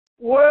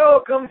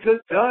Welcome to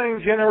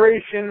Dying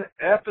Generation,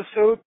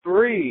 Episode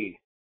 3.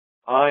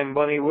 I'm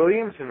Bunny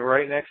Williams, and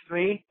right next to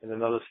me, in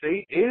another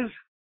state, is...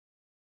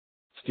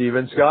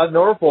 Stephen Scott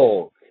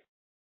Norfolk.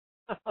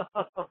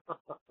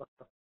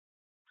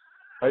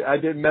 I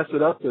didn't mess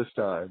it up this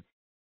time.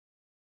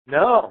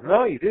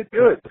 No, you did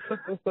good.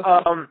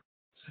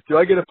 Do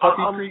I get a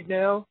puppy treat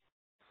now?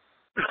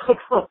 A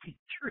puppy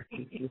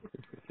treat?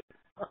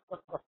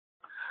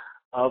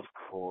 Of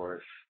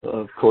course.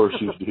 Of course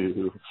you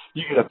do.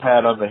 You get a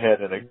pat on the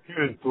head and a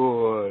good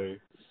boy.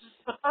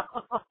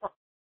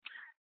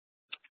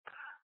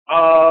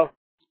 So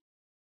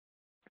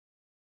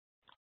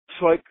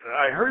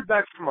I heard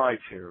back from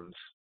iTunes,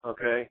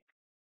 okay?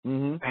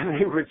 Mm-hmm. And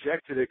they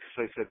rejected it because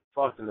I said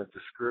fuck in the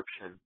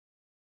description.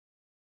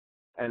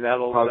 And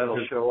that'll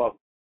show up.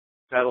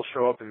 That'll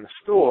show up in the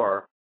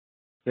store.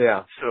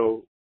 Yeah.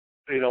 So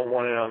they don't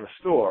want it on the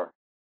store.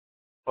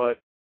 But,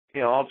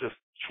 I'll just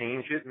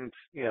change it and,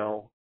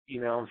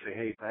 email and say,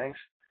 hey, thanks.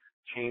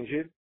 Change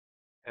it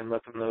and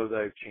let them know that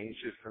I've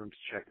changed it for them to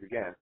check it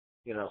again.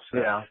 So,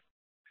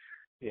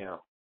 yeah.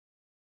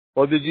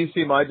 Well, did you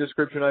see my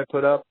description I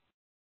put up?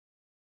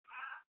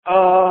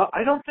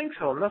 I don't think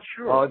so. I'm not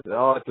sure.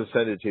 I'll have to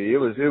send it to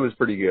you. It was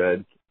pretty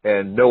good.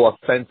 And no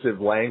offensive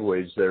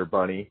language there,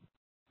 Bunny.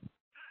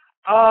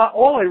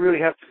 All I really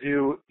have to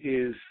do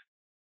is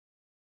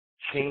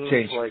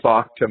change like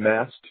fuck to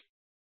messed.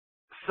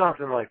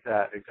 Something like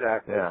that,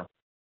 exactly. Yeah.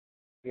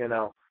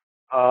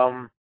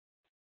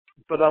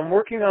 But I'm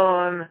working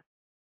on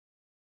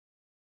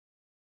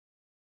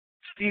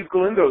Steve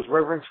Galindo's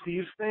Reverend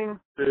Steve's thing,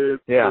 the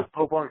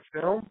Pope on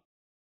film.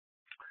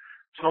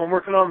 So I'm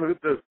working on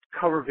the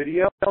cover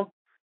video,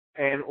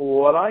 and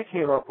what I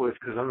came up with,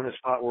 because I'm in a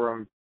spot where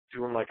I'm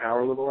doing like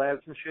our little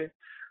ads and shit,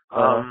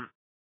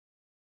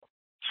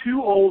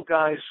 two old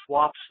guys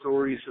swap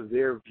stories of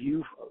their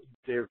view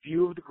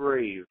of the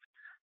grave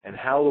and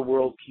how the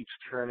world keeps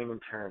turning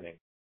and turning.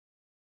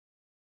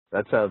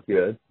 That sounds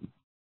good.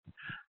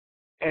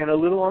 And a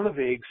little on the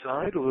vague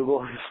side, a little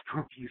on the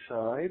spooky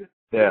side.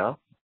 Yeah.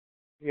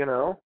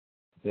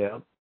 Yeah.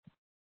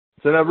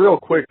 So now real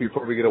quick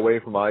before we get away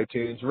from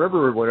iTunes,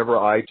 remember whenever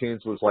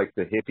iTunes was like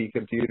the hippie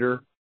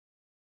computer?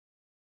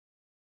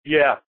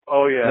 Yeah.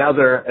 Oh yeah. Now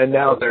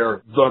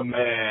they're the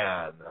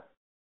man.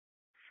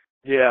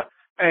 Yeah.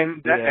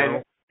 And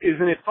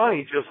isn't it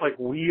funny, just like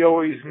we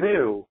always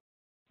knew,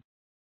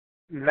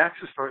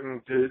 Macs is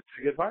starting to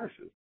get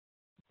viruses.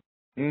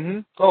 Mm-hmm.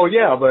 Oh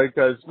yeah,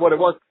 because what it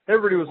was,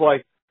 everybody was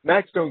like,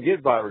 Macs don't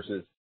get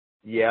viruses.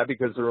 Yeah,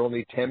 because they're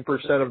only 10%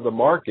 of the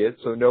market,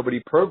 so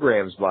nobody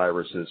programs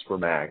viruses for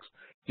Macs.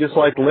 Just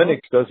like Linux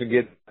doesn't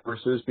get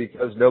viruses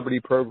because nobody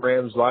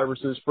programs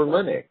viruses for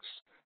Linux.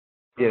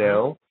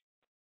 You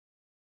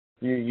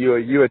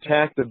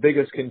attack the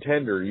biggest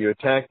contender. You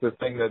attack the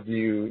thing that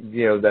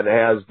that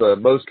has the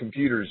most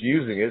computers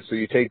using it, so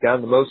you take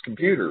down the most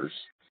computers.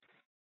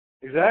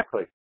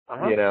 Exactly.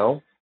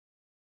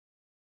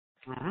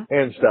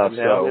 And stuff.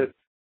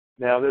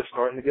 Now they're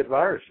starting to get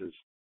viruses.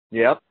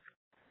 Yep.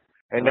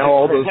 And now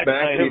all those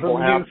Mac people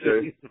have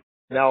to.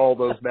 Now all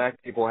those Mac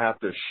people have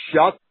to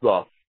shut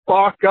the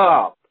fuck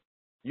up.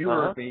 You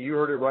heard me. You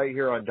heard it right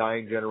here on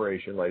Dying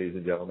Generation, ladies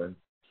and gentlemen.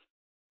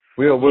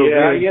 We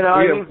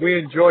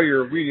enjoy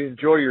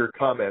your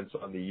comments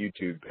on the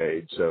YouTube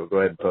page. So go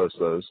ahead and post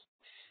those.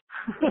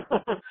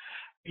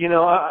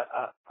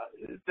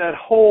 That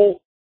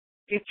whole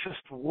it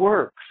just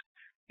works.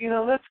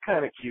 That's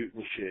kind of cute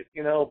and shit.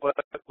 But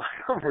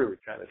I'm really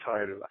kind of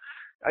tired of it.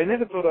 I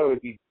never thought I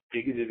would be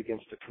bigoted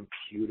against a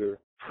computer.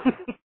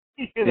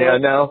 Yeah,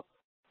 no.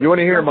 You want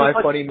to hear my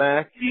funny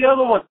Mac? The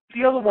other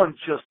one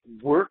just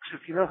works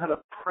if you know how to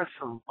press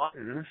some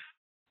buttons.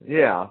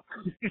 Yeah.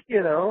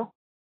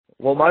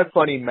 Well, my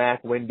funny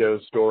Mac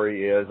Windows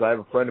story is I have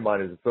a friend of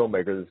mine who's a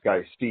filmmaker, this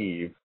guy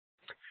Steve.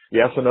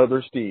 Yes,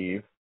 another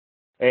Steve.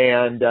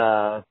 And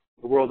the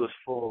world is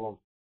full of them.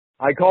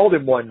 I called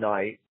him one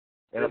night,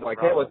 and I'm like,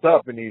 hey, what's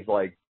up? And he's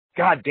like,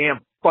 goddamn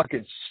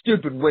fucking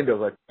stupid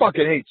Windows. I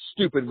fucking hate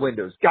stupid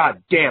Windows.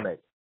 God damn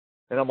it.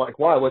 And I'm like,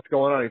 why? What's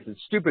going on? He said,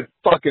 stupid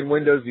fucking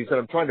Windows. He said,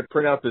 I'm trying to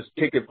print out this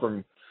ticket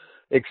from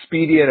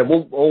Expedia, and it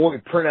won't only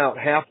print out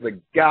half of the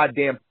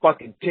goddamn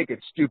fucking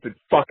ticket, stupid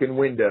fucking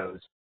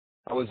Windows.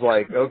 I was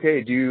like,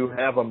 okay, do you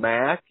have a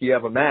Mac? You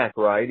have a Mac,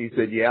 right? He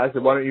said, yeah. I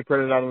said, why don't you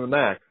print it out on the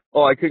Mac?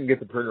 Oh, I couldn't get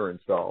the printer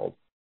installed.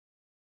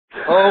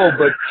 Oh,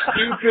 but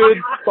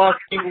stupid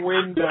fucking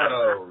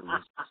Windows.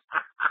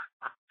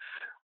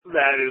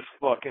 That is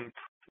fucking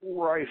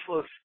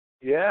priceless.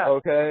 Yeah.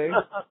 Okay.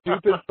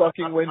 Stupid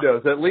fucking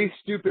Windows. At least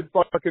stupid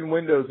fucking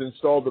Windows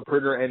installed the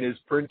printer and is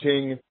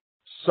printing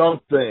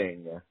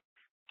something.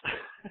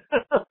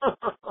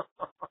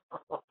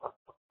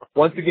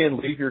 Once again,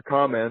 leave your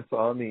comments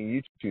on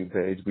the YouTube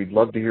page. We'd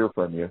love to hear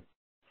from you.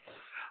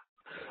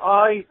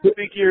 I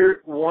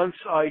figure once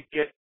I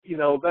get,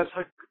 that's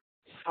like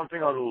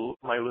something on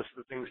my list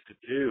of things to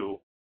do.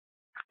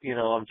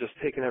 I'm just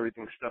taking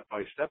everything step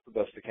by step the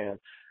best I can.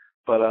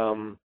 But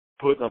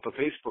putting up a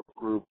Facebook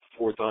group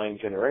for Dying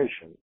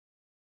Generation.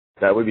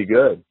 That would be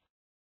good.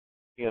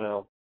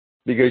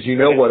 Because you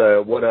know what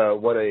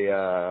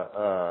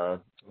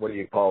do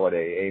you call it?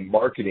 A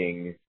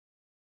marketing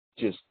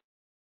just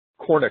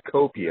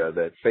cornucopia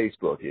that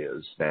Facebook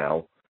is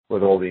now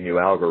with all the new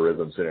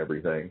algorithms and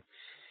everything.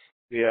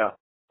 Yeah.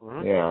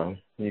 Mm-hmm. Yeah.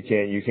 You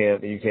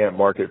can't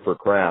market for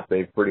crap.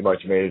 They've pretty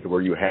much made it to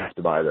where you have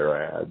to buy their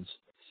ads.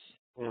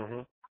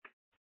 Mm-hmm.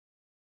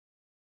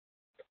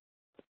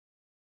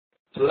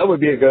 So that would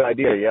be a good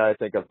idea. Yeah, I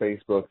think a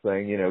Facebook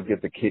thing,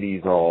 get the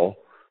kiddies all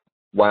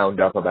wound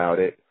up about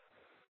it.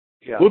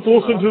 Yeah. Let's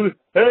listen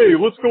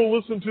let's go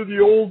listen to the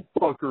old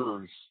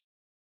fuckers.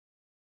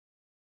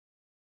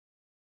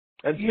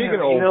 And speaking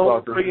of old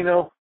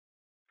fuckers.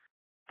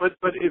 But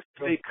if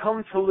they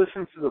come to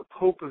listen to the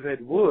Pope of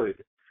Ed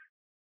Wood,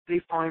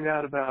 they find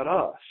out about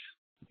us,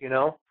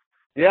 Yeah.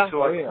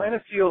 So I kind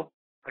of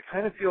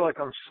feel like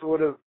I'm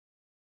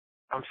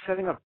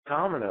setting up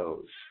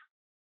dominoes.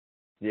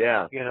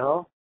 Yeah.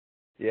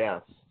 Yeah.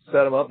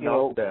 Set them up,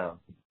 knock them down.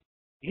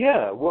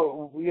 Yeah.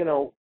 Well,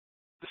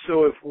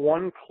 so if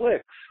one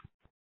clicks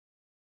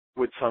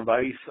with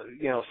somebody,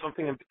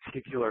 something in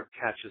particular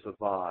catches a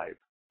vibe,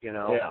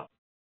 Yeah.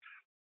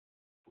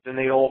 then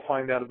they all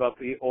find out about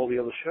all the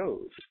other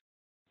shows.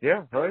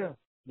 Yeah. Oh yeah.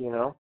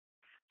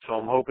 So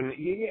I'm hoping,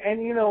 and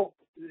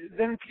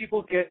then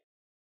people get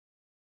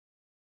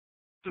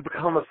to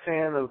become a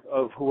fan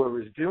of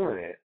whoever's doing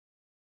it,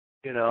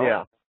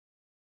 Yeah.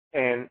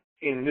 And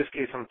in this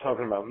case, I'm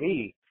talking about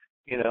me,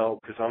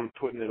 because I'm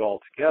putting it all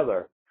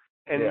together,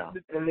 and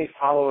then they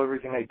follow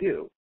everything I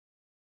do,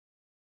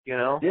 Yeah.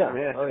 I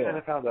mean, that's kind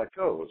of how that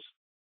goes.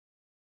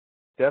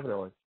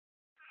 Definitely.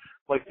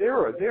 Like there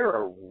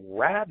are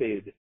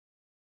rabid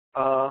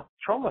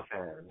trauma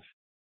fans.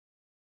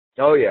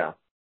 Oh yeah.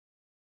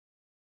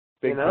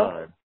 Big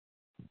time.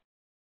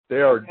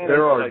 There are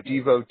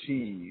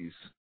devotees.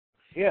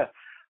 Yeah.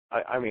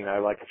 I mean, I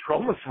like a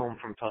trauma film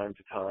from time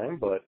to time,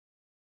 but,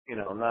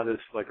 not as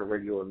like a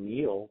regular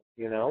meal,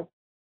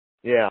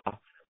 Yeah.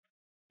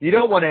 You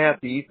don't want to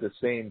have to eat the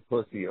same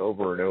pussy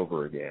over and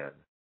over again.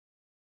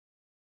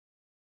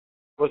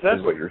 What's that?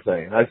 Is what you're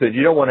saying. I said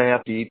you don't want to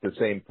have to eat the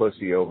same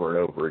pussy over and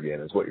over again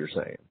is what you're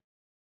saying.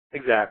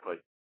 Exactly.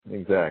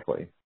 I'd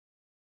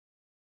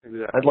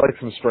like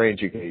some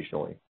strange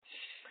occasionally.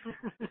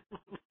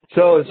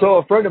 So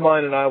a friend of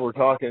mine and I were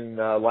talking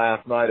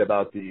last night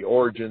about the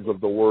origins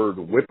of the word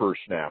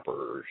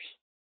whippersnappers.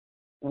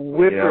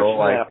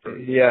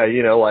 Whippersnappers.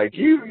 Like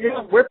you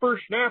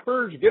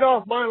whippersnappers, get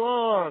off my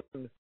lawn.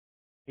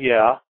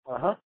 Yeah.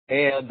 Uh-huh.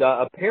 And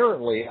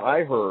apparently,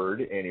 I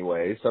heard,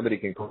 anyway, somebody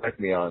can correct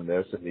me on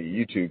this in the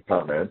YouTube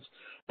comments,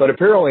 but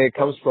apparently it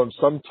comes from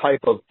some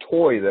type of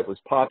toy that was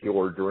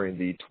popular during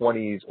the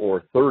 20s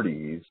or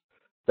 30s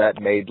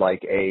that made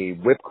like a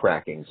whip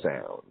cracking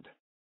sound.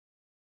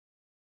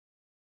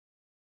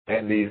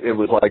 And it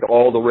was like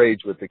all the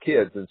rage with the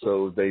kids, and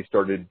so they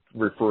started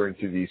referring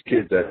to these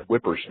kids as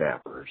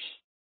whippersnappers.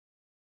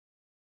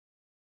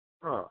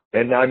 Huh.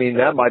 And I mean,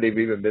 that might have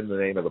even been the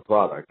name of the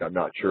product. I'm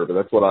not sure, but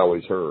that's what I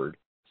always heard.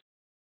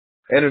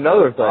 And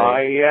another thing,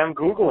 I am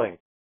Googling.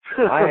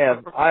 I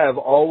have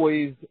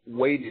always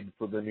waited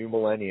for the new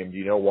millennium. Do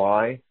you know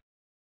why?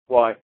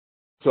 Why?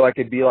 So I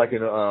could be like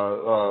an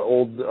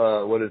old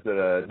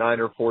a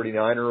Niner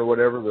 49er or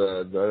whatever,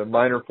 the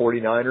minor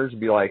 49ers, and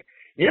be like,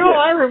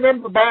 I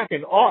remember back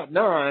in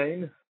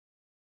 '09.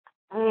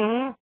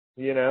 Mm-hmm.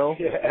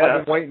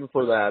 I've been waiting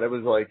for that. It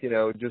was like,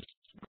 just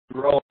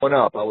growing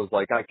up, I was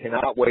like, I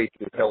cannot wait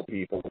to tell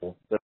people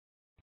that.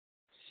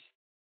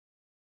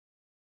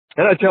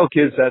 And I tell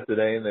kids that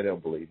today, and they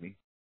don't believe me.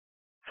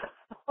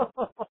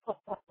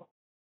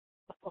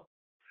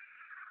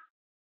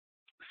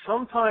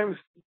 Sometimes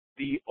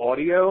the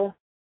audio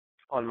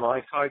on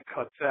my side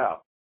cuts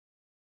out,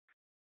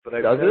 but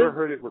I've never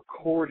heard it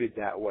recorded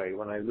that way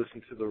when I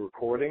listen to the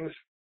recordings.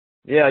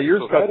 Yeah,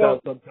 yours cuts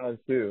out sometimes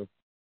too.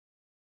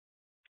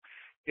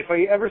 If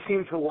I ever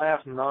seem to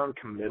laugh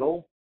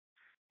non-committal,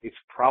 it's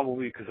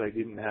probably because I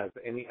didn't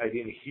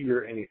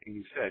hear anything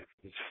you said.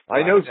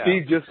 I know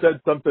Steve just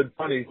said something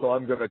funny, so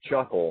I'm going to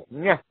chuckle.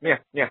 Yeah.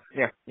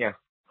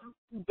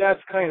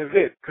 That's kind of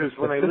it, because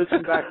when I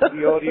listen back to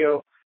the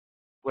audio,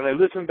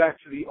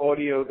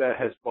 that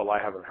has, I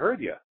haven't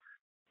heard yet.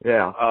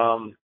 Yeah.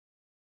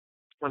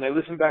 When I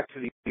listen back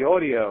to the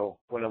audio,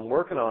 when I'm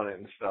working on it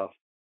and stuff,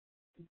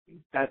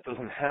 that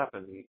doesn't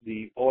happen.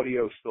 The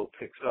audio still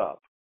picks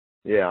up.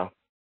 Yeah.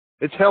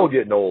 It's hell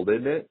getting old,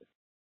 isn't it?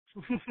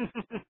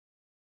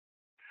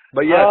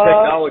 But yeah,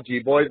 technology,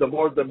 boy, the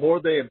more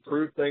they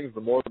improve things,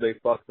 the more they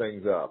fuck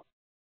things up.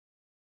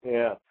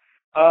 Yeah.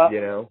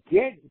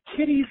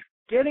 Kitties,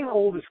 getting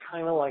old is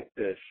kind of like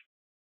this.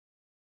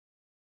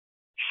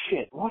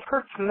 Shit, what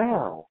hurts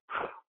now?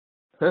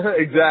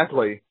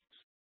 Exactly.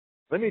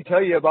 Let me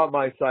tell you about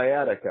my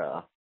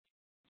sciatica.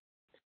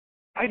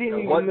 I didn't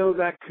even know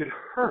that could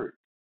hurt.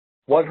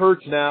 What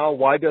hurts now?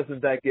 Why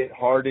doesn't that get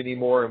hard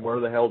anymore? And where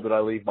the hell did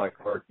I leave my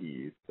car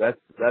keys? That's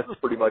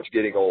pretty much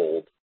getting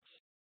old.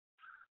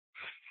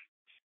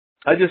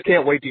 I just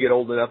can't wait to get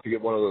old enough to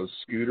get one of those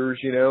scooters,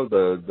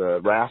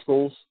 the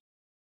rascals.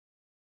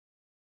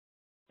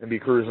 and be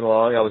cruising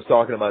along. I was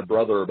talking to my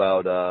brother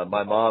about,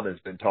 my mom has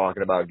been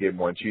talking about getting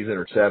one. She's in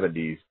her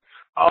 70s.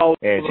 Oh,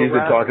 and she's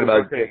been talking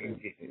about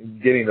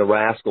getting the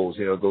Rascals,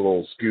 the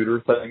little scooter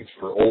things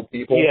for old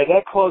people. Yeah,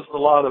 that caused a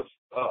lot of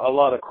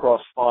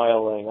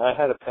cross-filing. I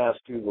had to pass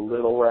through the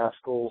Little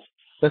Rascals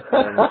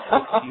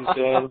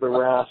and the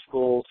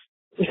Rascals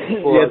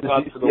before I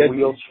got to the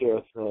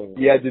wheelchair thing.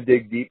 You had to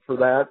dig deep for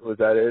that? Was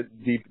that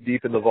it?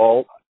 Deep in the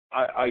vault?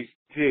 I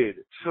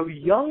did. So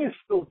Young is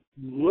still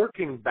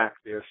lurking back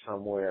there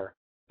somewhere.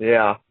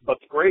 Yeah. But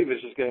the grave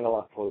is just getting a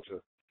lot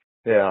closer.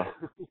 Yeah.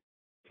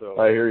 So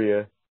I hear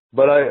you.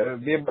 But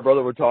me and my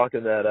brother were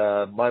talking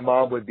that my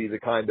mom would be the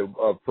kind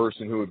of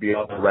person who would be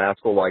on the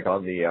Rascal, like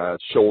on the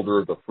shoulder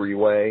of the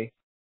freeway,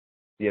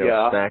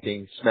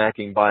 smacking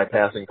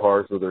bypassing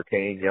cars with her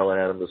cane, yelling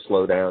at them to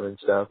slow down and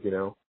stuff,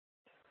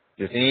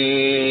 just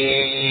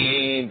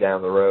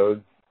down the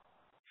road,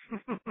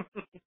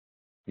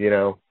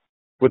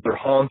 with their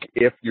honk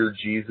if you're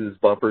Jesus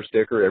bumper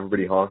sticker,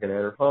 everybody honking at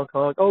her, honk,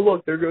 honk. Oh,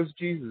 look, there goes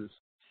Jesus.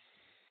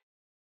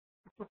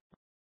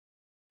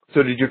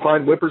 So did you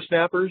find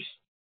whippersnappers?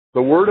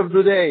 The word of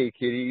the day,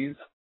 kiddies.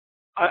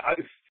 I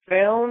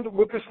found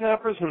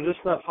whippersnappers. I'm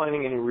just not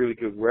finding any really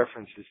good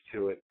references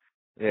to it.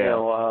 Yeah.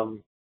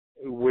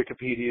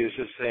 Wikipedia is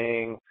just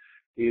saying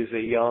he is a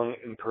young,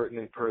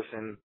 impertinent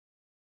person.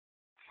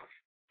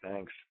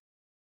 Thanks.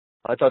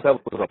 I thought that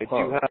was a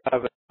pun. I do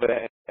have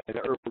an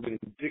Urban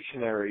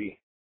Dictionary.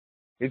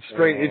 It's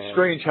strange. It's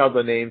strange how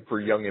the name for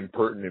young,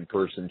 impertinent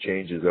person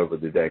changes over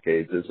the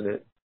decades, isn't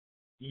it?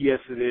 Yes,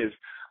 it is.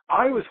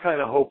 I was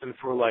kind of hoping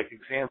for,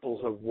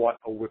 examples of what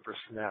a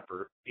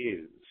whippersnapper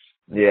is.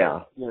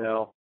 Yeah.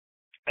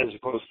 As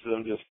opposed to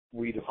them just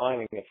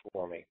redefining it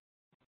for me.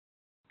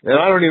 And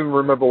I don't even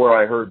remember where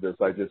I heard this.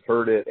 I just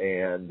heard it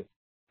and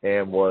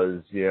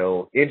was,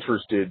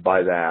 interested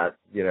by that,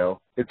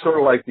 It's sort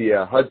of like the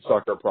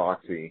Hudsucker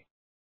proxy,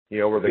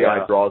 where the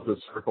guy draws a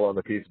circle on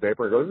the piece of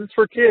paper and goes, it's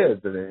for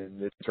kids. And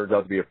then it turns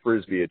out to be a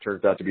Frisbee. It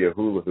turns out to be a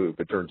hula hoop.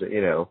 It turns out,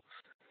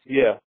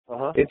 Yeah.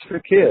 Uh-huh. It's for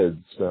kids,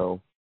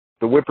 so.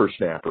 The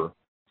whippersnapper.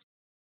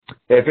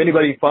 If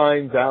anybody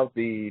finds out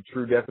the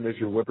true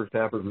definition of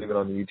whippersnappers, leave it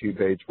on the YouTube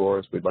page for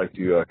us. We'd like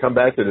to come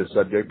back to this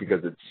subject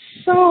because it's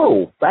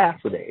so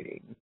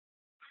fascinating.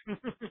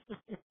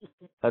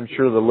 I'm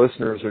sure the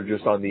listeners are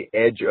just on the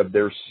edge of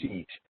their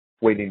seat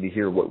waiting to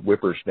hear what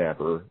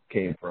whippersnapper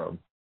came from.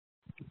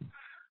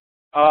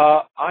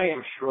 I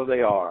am sure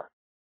they are.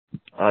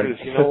 Because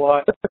you know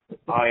what?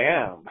 I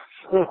am.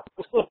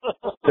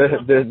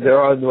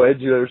 They're on the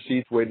edge of their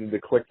seats waiting to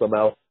click them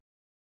out.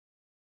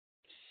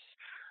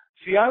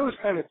 See, I was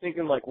kind of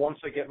thinking,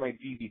 once I get my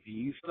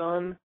DVDs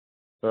done,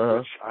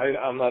 which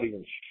I'm not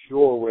even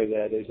sure where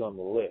that is on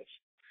the list.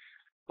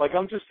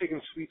 I'm just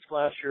taking Sweet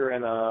Splasher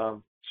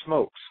and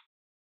Smokes.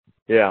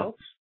 Yeah.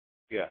 Smokes?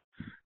 Yeah.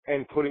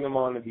 And putting them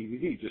on the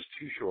DVD, just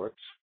 2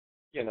 shorts,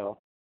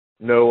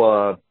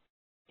 No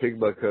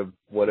Pigbuck of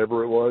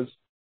whatever it was?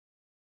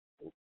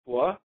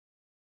 What?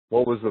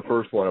 What was the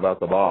first one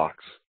about the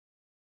box?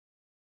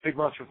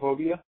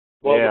 Pigmatrophobia?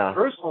 Well, the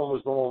first one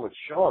was the one with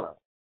Shauna.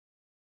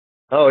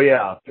 Oh,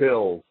 yeah,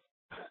 pills.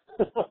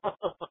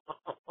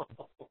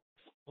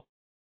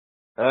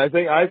 And I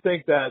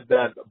think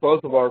that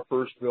both of our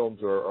first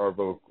films are of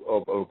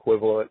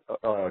equivalent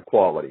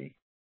quality.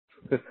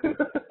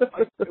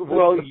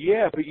 Well,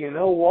 yeah, but you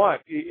know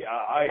what?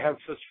 I have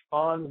such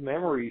fond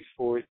memories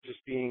for it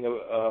just being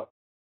a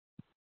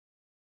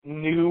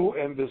new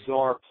and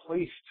bizarre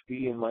place to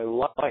be in my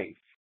life.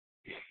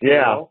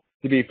 Yeah,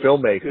 to be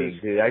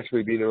filmmaking, to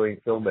actually be doing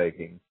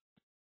filmmaking.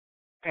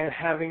 And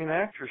having an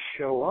actress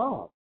show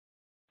up.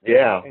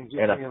 Yeah. And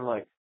just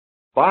being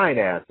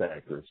fine-ass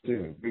actress,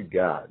 too. Good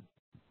God.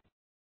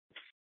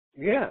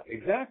 Yeah,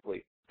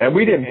 exactly. And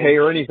we didn't pay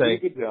her anything.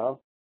 Good job.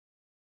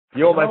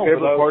 You know what my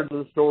favorite part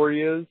of the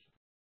story is?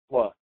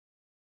 What?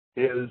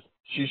 Is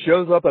she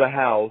shows up at a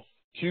house,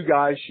 2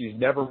 guys she's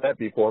never met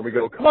before, and we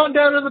go, come on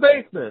down to the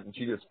basement. And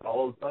she just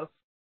follows us.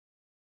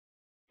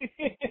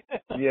 It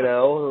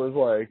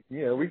was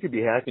we could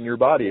be hacking your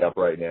body up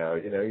right now.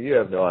 You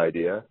have no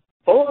idea.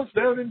 Follow us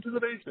down into the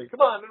basement.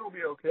 Come on, it'll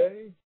be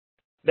okay.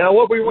 Now,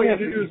 what we want you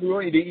to do is we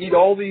want you to eat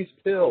all these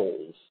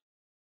pills.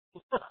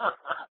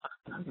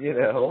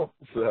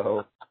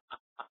 So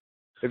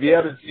if you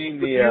haven't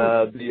seen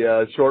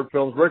the short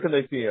films, where can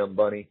they see them,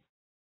 Bunny?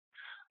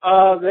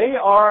 They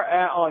are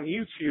on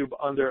YouTube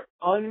under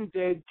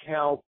Undead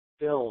Cow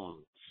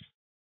Films.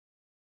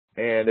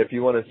 And if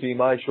you want to see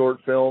my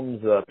short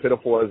films,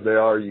 pitiful as they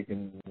are, you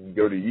can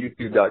go to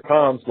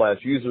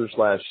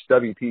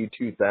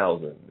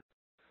youtube.com/user/WP2000.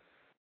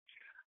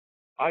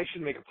 I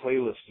should make a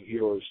playlist of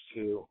yours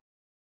too.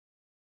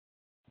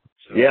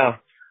 So, yeah.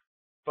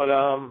 But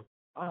oh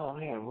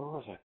man, where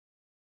was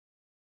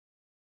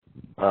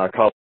I?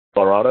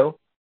 Colorado.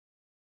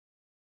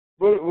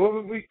 What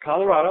would we?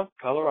 Colorado,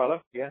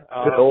 yeah.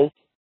 Pills.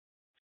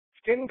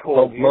 It's getting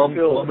cold.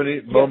 Moment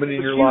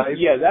in your life.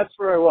 Yeah, that's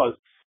where I was.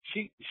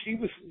 She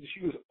was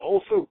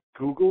also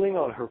Googling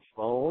on her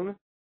phone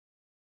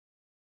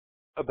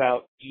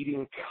about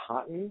eating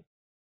cotton.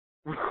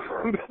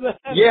 Remember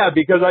that? Yeah,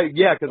 because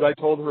I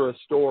told her a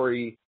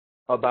story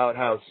about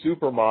how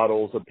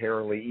supermodels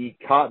apparently eat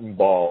cotton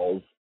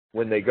balls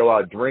when they go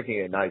out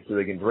drinking at night so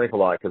they can drink a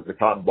lot because the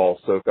cotton balls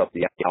soak up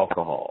the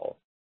alcohol.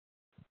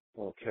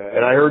 Okay.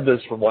 And I heard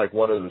this from like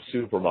one of the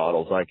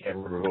supermodels. I can't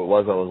remember who it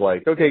was. I was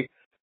like, okay,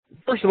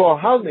 first of all,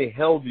 how in the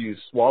hell do you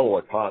swallow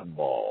a cotton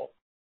ball?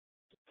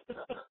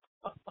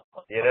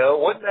 You know,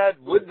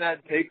 wouldn't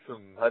that take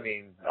some? I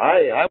mean,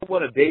 I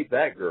want to date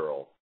that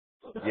girl.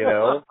 You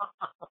know,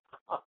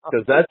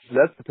 because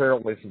that's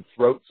apparently some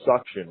throat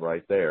suction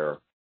right there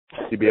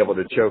to be able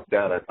to choke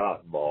down a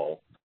cotton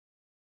ball.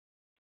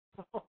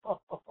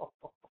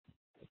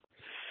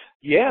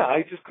 Yeah,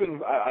 I just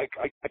couldn't. I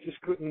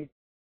just couldn't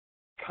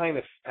kind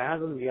of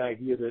fathom the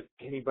idea that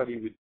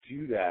anybody would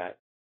do that.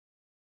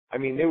 I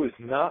mean, there was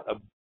not a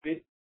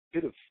bit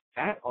of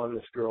fat on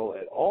this girl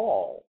at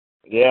all.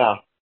 Yeah.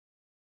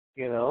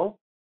 You know?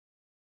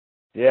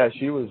 Yeah,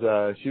 she was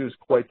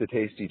quite the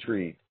tasty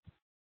treat.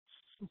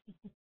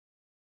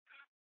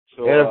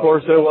 So, and of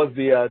course, there was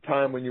the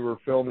time when you were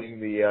filming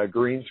the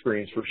green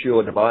screens for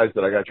Sheila Demise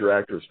that I got your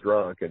actress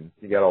drunk and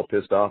you got all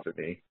pissed off at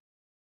me.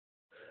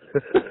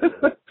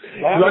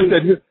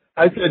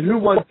 I said, who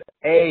wants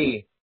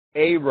a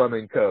rum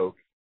and coke?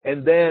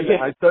 And then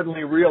I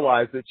suddenly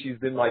realized that she's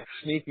been like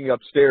sneaking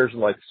upstairs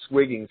and like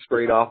swigging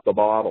straight off the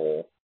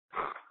bottle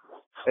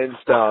and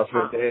stuff.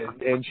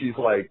 And she's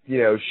like, you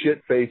know,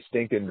 shit-faced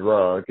stinking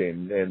drunk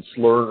and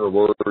slurring her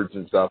words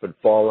and stuff and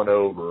falling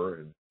over.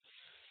 And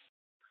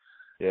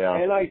yeah.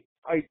 And I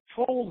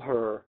told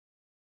her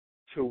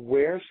to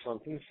wear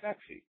something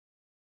sexy.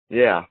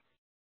 Yeah.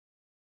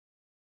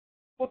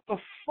 What the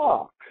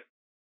fuck?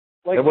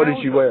 Like, and what did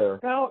she wear?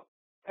 About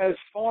as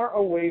far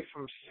away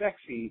from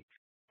sexy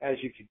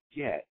as you could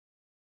get.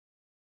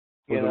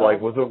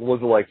 Was it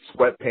like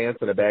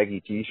sweatpants and a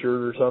baggy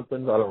t-shirt or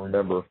something? I don't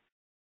remember.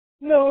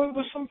 No, it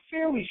was some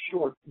fairly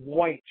short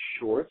white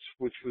shorts,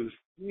 which was,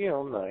 you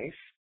know, nice.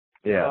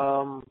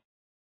 Yeah.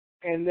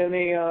 And then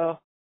a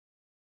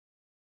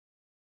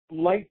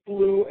light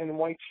blue and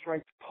white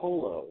striped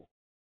polo.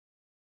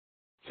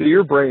 See,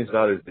 your brain's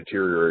not as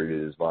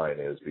deteriorated as mine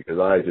is because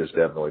I just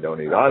definitely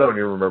don't even. I don't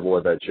even remember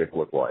what that chick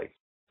looked like.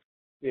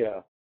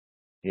 Yeah.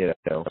 You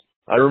know,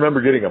 I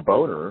remember getting a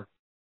boner,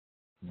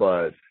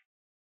 but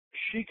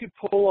she could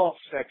pull off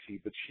sexy,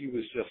 but she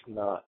was just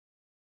not.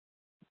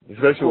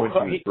 Especially when she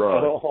was drunk.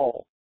 At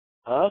all.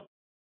 Huh?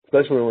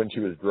 Especially when she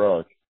was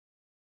drunk.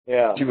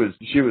 Yeah. She was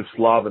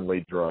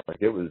slovenly drunk.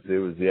 It was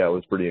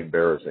pretty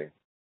embarrassing.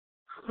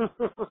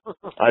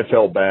 I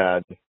felt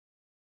bad.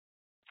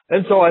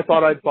 And so I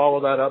thought I'd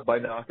follow that up by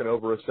knocking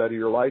over a set of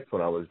your lights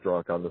when I was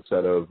drunk on the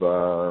set of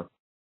what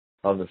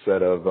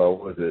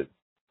was it?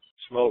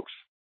 Smokes.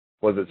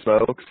 Was it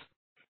Smokes?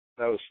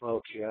 That was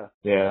Smokes, yeah.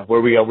 Yeah,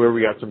 where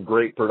we got some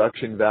great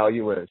production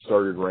value when it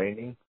started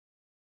raining.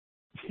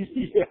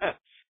 Yes.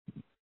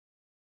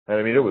 And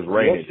I mean, it was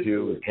raining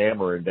too. It was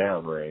hammering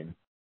down rain.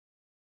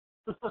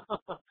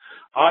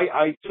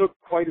 I took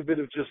quite a bit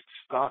of just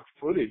stock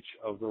footage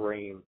of the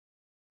rain.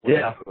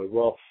 Yeah.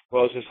 Well, I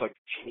was just like,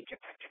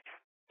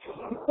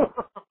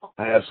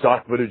 I have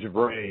stock footage of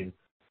rain.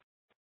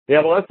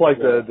 Yeah, well, that's like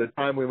the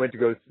time we went to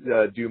go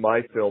do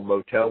my film,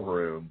 Motel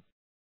Room.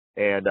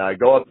 And I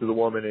go up to the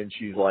woman and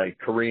she's like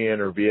Korean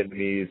or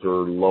Vietnamese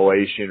or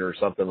Laotian or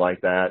something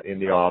like that in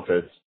the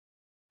office.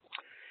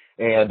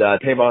 And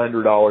paid my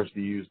 $100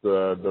 to use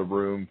the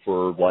room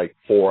for like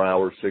 4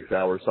 hours, 6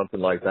 hours, something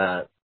like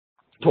that.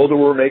 Told her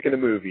we're making a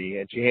movie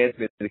and she hands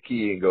me the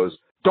key and goes,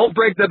 "Don't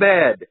break the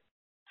bed."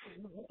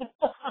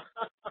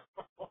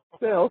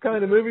 Well, what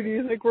kind of movie do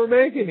you think we're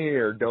making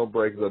here? Don't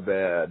break the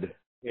bed.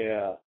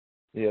 Yeah.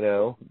 You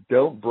know,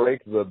 don't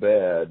break the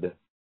bed.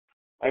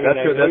 I mean,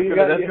 that's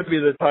going to be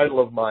the title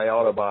of my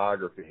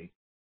autobiography.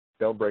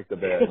 Don't break the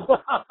bed.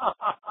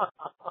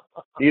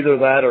 Either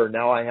that or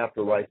now I have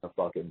to write the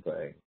fucking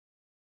thing.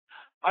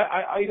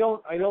 I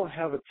don't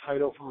have a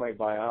title for my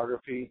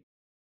biography,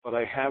 but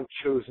I have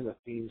chosen a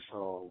theme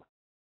song.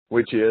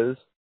 Which is?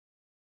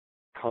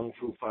 Kung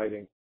Fu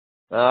Fighting.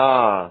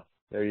 Ah,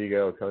 there you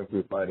go, Kung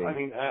Fu Fighting. I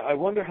mean, I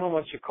wonder how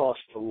much it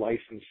costs to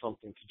license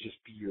something to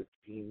just be your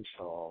theme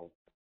song.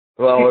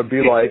 Well, it'd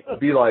be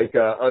like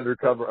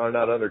Undercover, or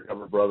not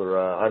Undercover Brother,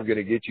 I'm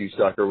Gonna Get You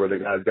Sucker, where the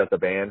guy's got the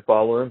band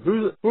following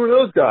him. Who are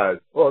those guys?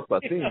 Well, it's my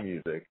theme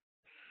music.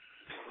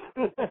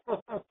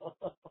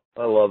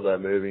 I love that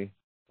movie.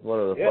 One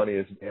of the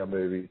funniest damn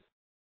movies.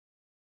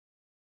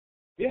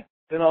 Yeah.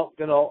 Then I'll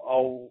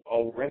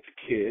rent a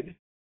kid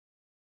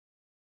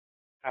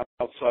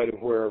outside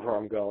of wherever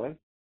I'm going.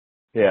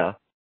 Yeah.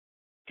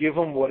 Give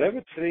them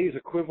whatever today's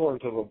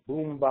equivalent of a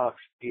boombox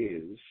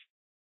is.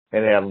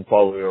 And have them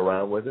follow you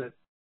around with it?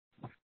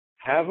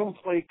 Have them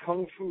play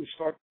Kung Fu,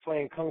 start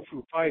playing Kung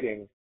Fu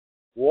Fighting,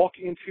 walk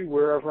into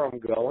wherever I'm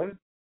going,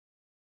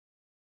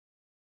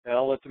 and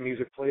I'll let the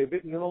music play a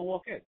bit, and then I'll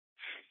walk in.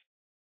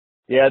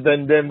 Yeah,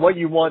 then what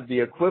you want,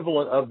 the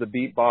equivalent of the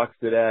beatbox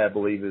today, I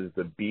believe, is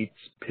the Beats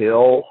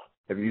pill.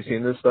 Have you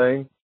seen this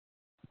thing?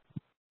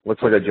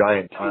 Looks like a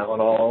giant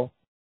Tylenol.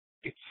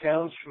 It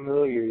sounds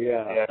familiar,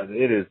 yeah. And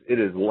it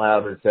is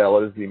loud as hell.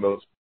 It is the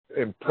most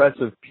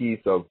impressive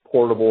piece of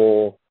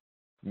portable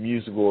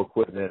musical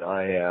equipment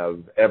I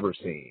have ever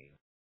seen.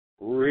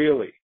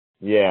 Really?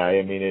 Yeah,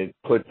 I mean, it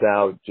puts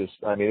out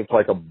it's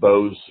like a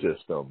Bose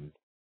system.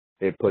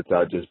 It puts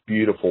out just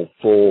beautiful,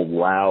 full,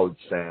 loud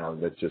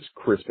sound that's just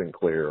crisp and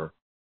clear.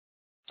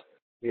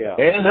 Yeah.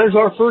 And there's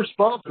our first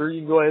sponsor.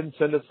 You can go ahead and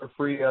send us a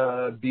free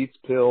Beats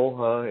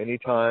pill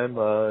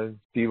anytime.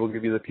 Steve will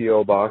give you the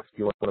P.O. box if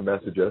you want to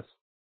message us.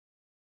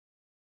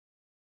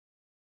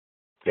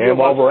 And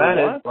while we're at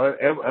it,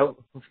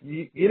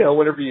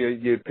 whenever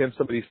you pimp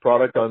somebody's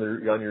product on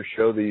your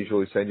show, they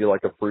usually send you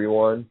like a free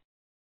one.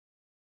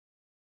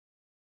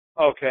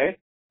 Okay.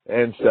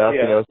 And stuff,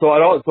 yeah. So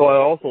I'd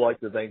also like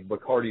to thank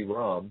Bacardi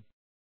Rum.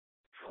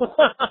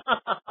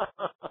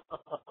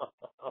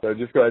 So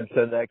just go ahead and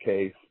send that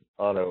case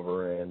on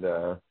over, and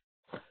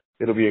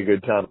it'll be a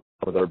good time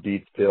with our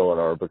Beats pill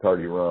and our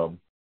Bacardi Rum.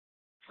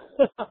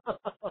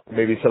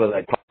 Maybe some of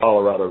that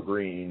Colorado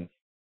Green.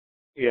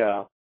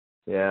 Yeah.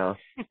 Yeah.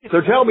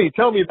 So tell me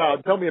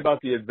about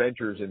the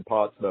adventures in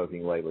pot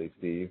smoking lately,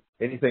 Steve.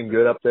 Anything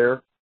good up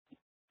there?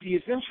 The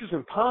adventures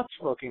in pot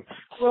smoking.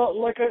 Well,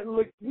 like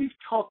we've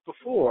talked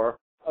before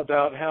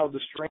about how the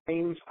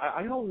strains.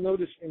 I don't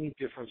notice any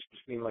difference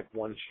between like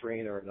one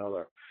strain or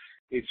another.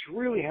 It's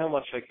really how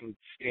much I can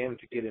stand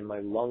to get in my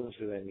lungs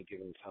at any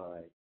given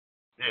time.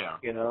 Yeah.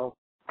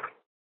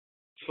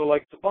 So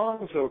like the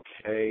bong's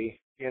okay.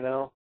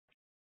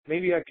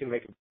 Maybe I can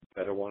make a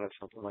better one or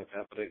something like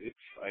that, but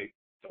I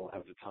don't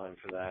have the time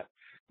for that.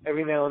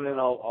 Every now and then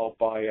I'll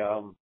buy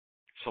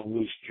some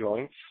loose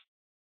joints.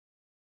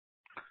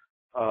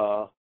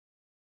 And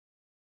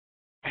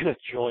a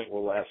joint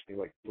will last me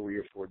like 3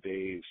 or 4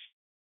 days.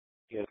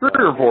 3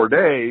 or 4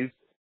 days?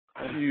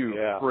 You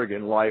yeah.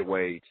 friggin'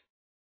 lightweight.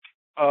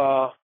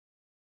 But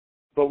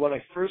when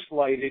I first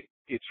light it,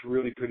 it's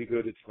really pretty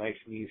good. It's nice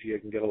and easy. I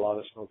can get a lot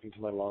of smoke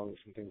into my lungs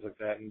and things like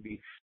that, and be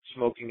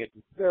smoking it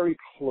very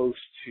close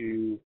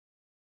to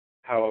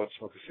how I would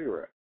smoke a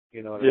cigarette.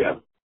 You know what I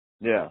mean?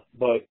 Yeah.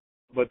 But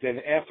then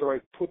after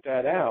I put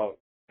that out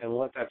and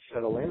let that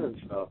settle in and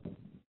stuff,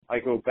 I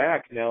go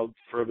back now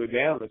further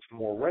down. It's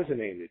more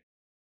resonated.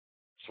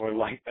 So I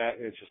light that,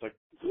 and it's just like,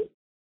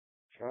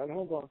 try to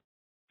hold on.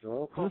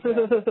 Don't come back.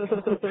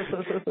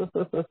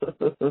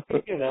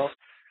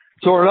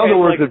 So in other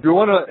words, if you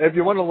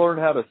want to learn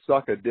how to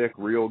suck a dick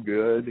real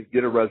good,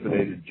 get a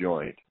resonated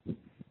joint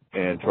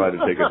and try to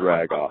take a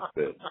drag off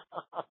it.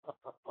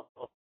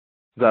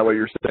 Is that what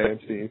you're saying,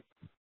 Steve?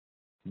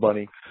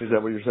 Bunny, is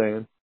that what you're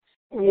saying?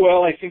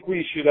 Well, I think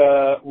we should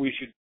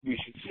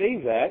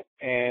save that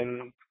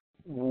and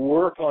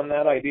work on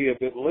that idea a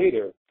bit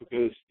later,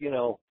 because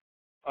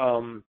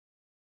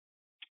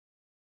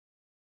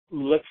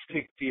let's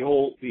take the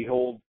whole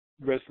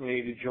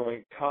resonated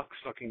joint cock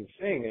sucking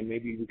thing, and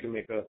maybe we can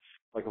make a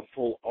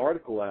full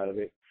article out of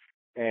it,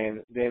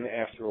 and then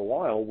after a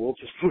while we'll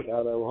just put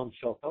out our own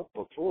self-help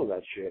book full of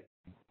that shit.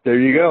 There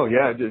you go.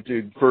 Yeah,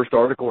 dude, first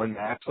article in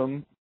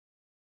Maxim,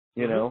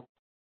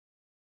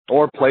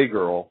 or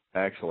Playgirl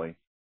actually,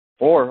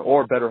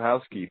 or Better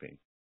Housekeeping.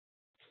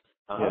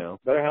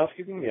 Better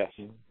Housekeeping, yes.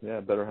 Yeah,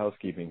 Better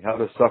Housekeeping. How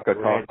to suck a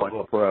cock like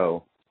a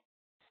pro.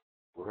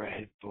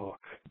 Red book.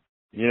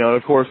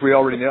 Of course, I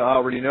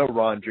already know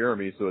Ron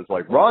Jeremy, so it's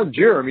like, Ron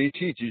Jeremy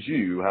teaches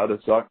you how to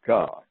suck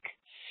cock.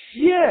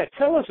 Yeah,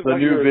 tell us about the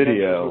new your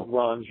video with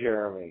Ron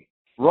Jeremy.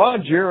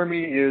 Ron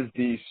Jeremy is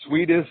the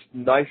sweetest,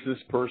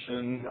 nicest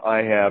person I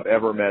have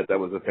ever met that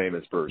was a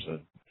famous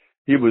person.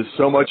 He was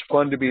so much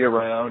fun to be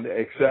around,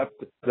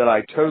 except that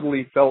I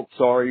totally felt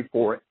sorry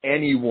for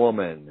any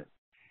woman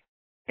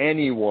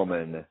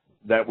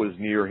that was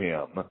near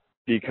him,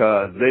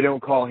 because they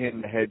don't call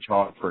him the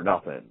hedgehog for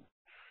nothing.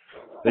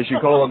 They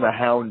should call him the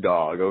hound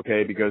dog,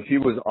 okay? Because he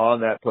was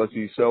on that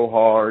pussy so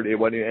hard. It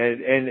wasn't,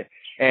 and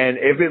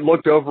if it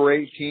looked over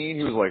 18,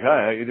 he was like,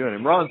 "Hi, how you doing?"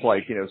 And Ron's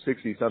like,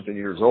 60-something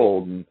years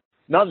old and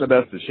not in the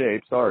best of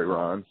shape. Sorry,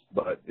 Ron,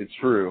 but it's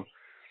true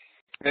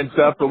and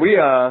stuff. But we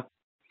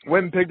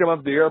went and picked him up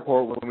at the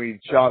airport when we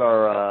shot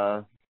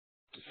our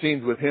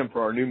scenes with him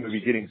for our new movie,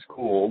 Getting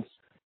Schooled.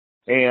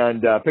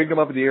 And picked him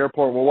up at the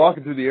airport. We're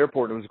walking through the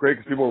airport, and it was great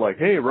because people were like,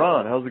 "Hey,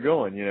 Ron, how's it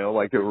going?"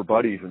 Like they were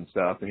buddies and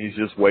stuff. And he's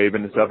just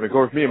waving and stuff. And of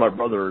course, me and my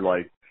brother are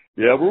like,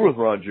 "Yeah, we're with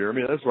Ron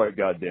Jeremy. That's right,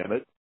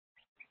 goddammit."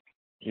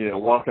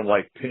 Walking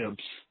like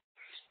pimps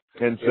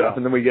and stuff. Yeah.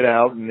 And then we get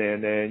out,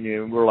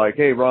 and we're like,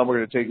 "Hey, Ron, we're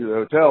going to take you to the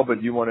hotel,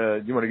 but you want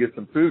to get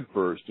some food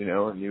first,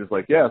 And he was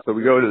like, "Yeah." So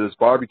we go to this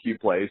barbecue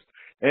place,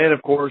 and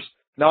of course,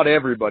 not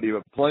everybody,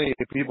 but plenty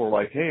of people were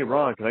like, "Hey,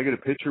 Ron, can I get a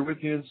picture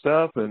with you and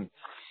stuff?" And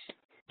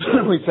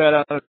we sat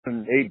out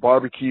and ate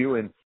barbecue,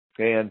 and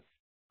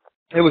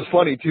it was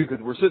funny too,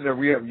 because we're sitting there,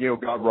 we have,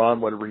 got Ron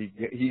whatever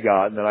he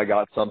got, and then I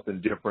got something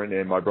different,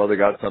 and my brother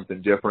got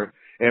something different,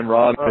 and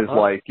Ron is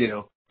like,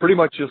 pretty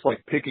much just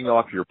like picking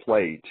off your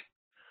plate.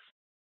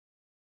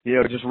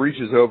 Just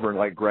reaches over and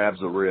like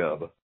grabs a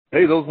rib.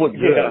 Hey, those look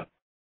good.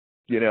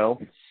 And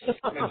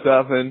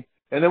stuff, and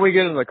then we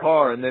get in the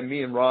car, and then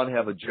me and Ron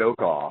have a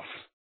joke off.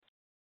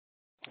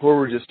 where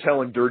we're just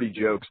telling dirty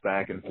jokes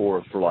back and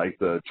forth for like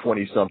the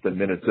 20-something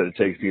minutes that it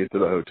takes to get to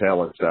the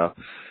hotel and stuff.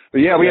 But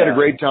yeah, we had a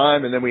great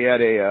time, and then we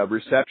had a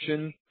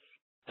reception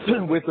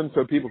with them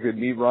so people could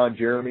meet Ron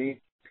Jeremy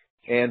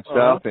and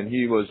stuff, and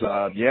he was,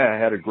 I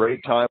had a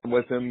great time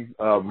with him.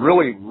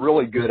 Really,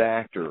 really good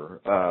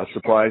actor.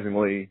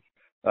 Surprisingly,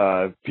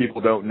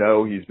 people don't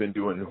know he's been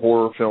doing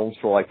horror films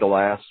for like the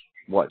last,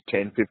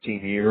 10,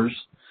 15 years.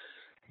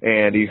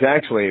 And he's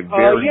actually a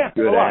very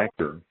good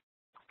actor.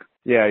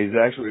 Yeah, he's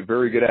actually a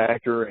very good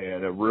actor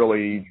and a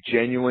really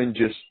genuine,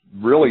 just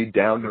really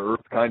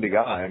down-to-earth kind of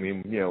guy. I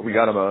mean, we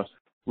got him a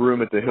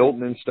room at the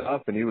Hilton and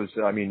stuff, and he was,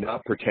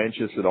 not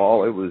pretentious at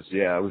all. It was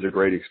a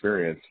great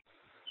experience.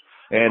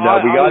 And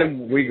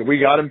we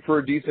got him for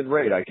a decent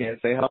rate. I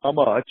can't say how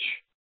much,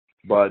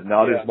 but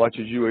not as much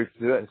as you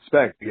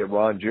expect to get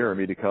Ron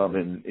Jeremy to come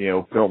and,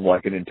 film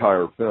like an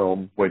entire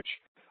film, which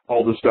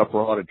all the stuff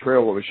for Haunted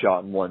Trailer was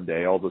shot in one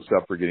day. All the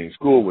stuff for Getting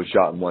School was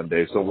shot in one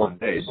day, so one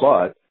day.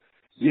 But,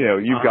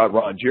 you've got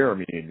Ron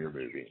Jeremy in your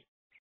movie.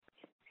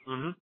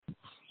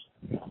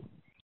 Mm-hmm.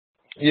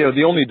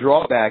 The only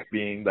drawback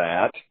being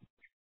that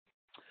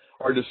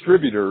our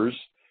distributors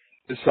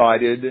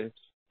decided,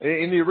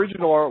 in the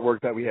original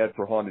artwork that we had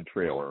for Haunted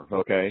Trailer,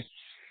 okay,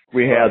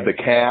 we had the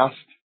cast,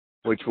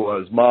 which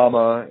was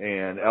Mama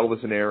and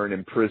Elvis and Aaron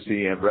and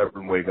Prissy and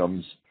Reverend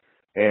Wiggums,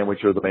 and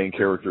which are the main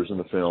characters in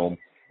the film.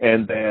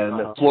 And then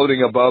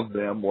floating above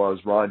them was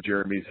Ron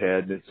Jeremy's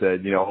head, and it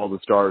said, all the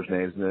stars'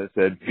 names, and it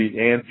said,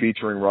 and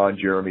featuring Ron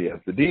Jeremy as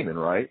the demon,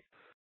 right?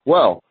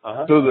 Well,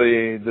 so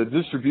the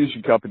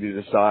distribution company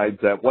decides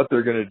that what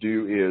they're going to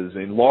do is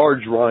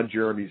enlarge Ron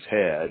Jeremy's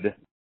head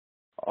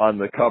on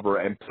the cover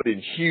and put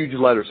in huge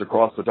letters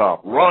across the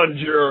top, Ron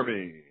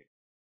Jeremy.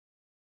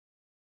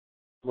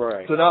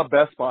 Right. So now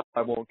Best Buy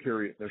won't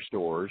carry it in their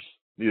stores.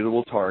 Neither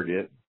will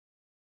Target.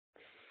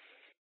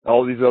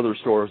 All these other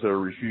stores that are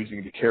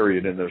refusing to carry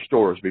it in their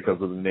stores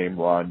because of the name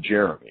Ron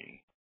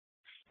Jeremy.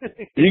 You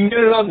can get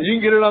it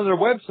on their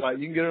website.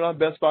 You can get it on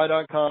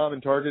BestBuy.com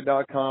and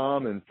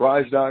Target.com and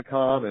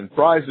Fry's.com. And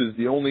Fry's is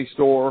the only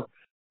store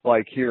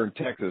like here in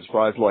Texas,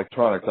 Fry's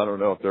Electronics. I don't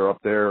know if they're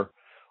up there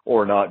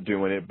or not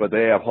doing it, but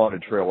they have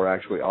Haunted Trailer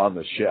actually on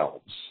the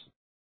shelves.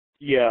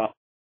 Yeah.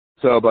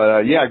 So,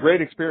 but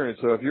great experience.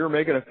 So if you're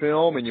making a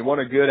film and you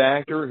want a good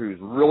actor who's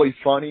really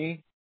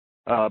funny,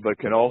 but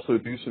can also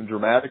do some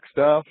dramatic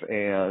stuff,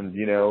 and,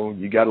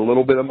 you got a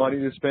little bit of money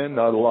to spend,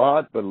 not a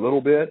lot, but a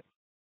little bit,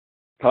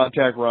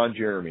 contact Ron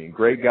Jeremy.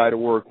 Great guy to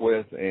work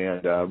with,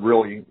 and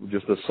really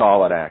just a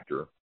solid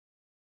actor.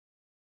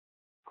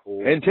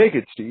 Cool. And take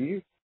it,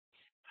 Steve.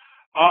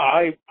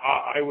 I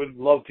would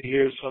love to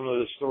hear some of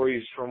the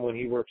stories from when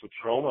he worked with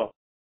Trauma,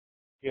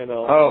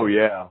 Oh,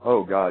 yeah.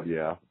 Oh, God,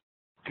 yeah.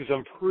 Because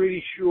I'm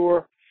pretty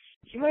sure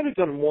he might have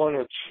done one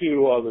or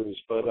two others,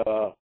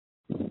 but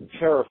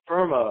Terra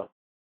Firma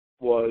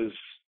was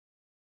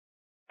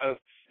a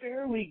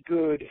fairly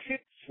good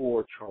hit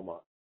for Trauma.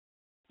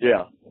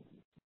 Yeah.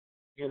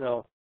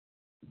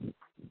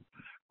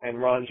 And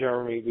Ron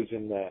Jeremy was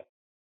in that.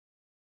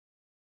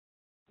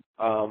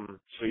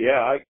 So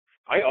yeah,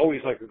 I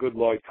always like a good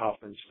Lloyd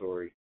Kaufman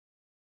story.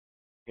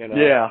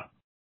 Yeah.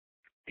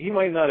 He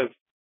might not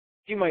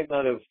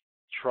have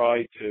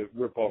tried to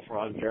rip off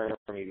Ron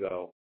Jeremy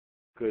though,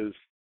 because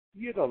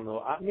you don't know.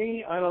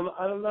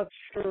 I'm not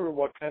sure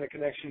what kind of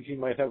connections he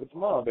might have with the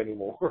mob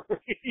anymore.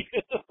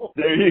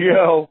 There you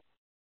go.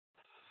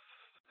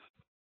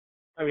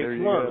 I mean,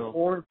 come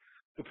on,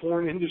 the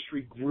porn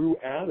industry grew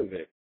out of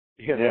it.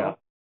 Yeah,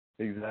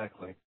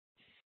 exactly.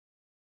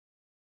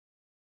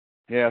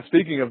 Yeah,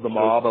 speaking of the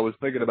mob, I was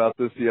thinking about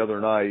this the other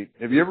night.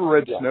 Have you ever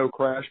read Snow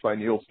Crash by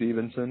Neil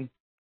Stephenson?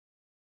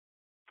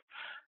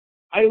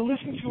 I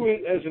listen to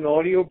it as an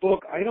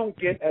audiobook. I don't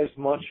get as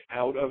much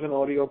out of an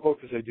audiobook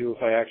as I do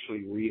if I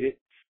actually read it.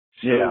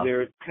 So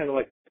they're kind of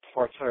like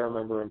parts I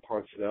remember and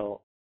parts don't.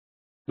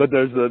 But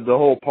there's the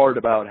whole part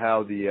about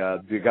how the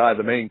guy,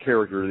 the main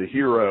character, the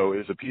hero,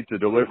 is a pizza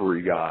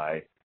delivery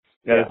guy.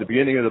 And at the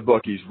beginning of the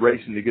book, he's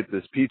racing to get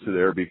this pizza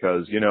there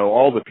because,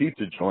 all the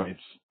pizza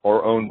joints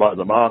are owned by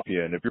the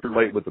mafia. And if you're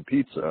late with the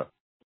pizza,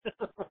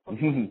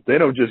 they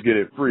don't just get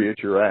it free,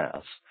 it's your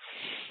ass.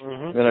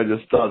 Mm-hmm. And I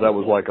just thought that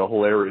was like a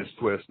hilarious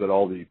twist that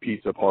all the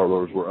pizza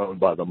parlors were owned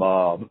by the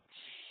mob.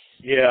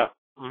 Yeah.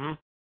 Mm-hmm.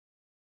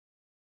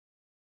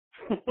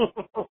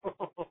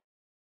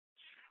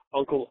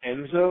 Uncle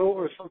Enzo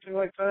or something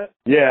like that?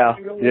 Yeah.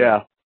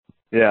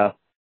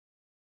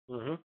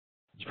 Mm-hmm.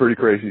 It's pretty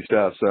crazy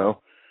stuff.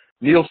 So,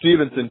 Neil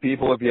Stephenson,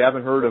 people, if you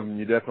haven't heard of him,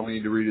 you definitely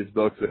need to read his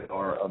books. They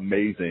are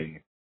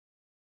amazing.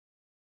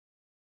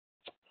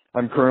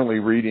 I'm currently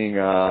reading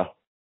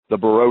The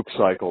Baroque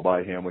Cycle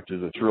by him, which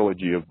is a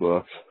trilogy of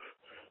books,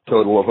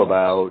 total of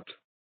about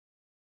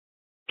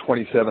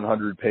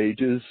 2,700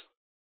 pages.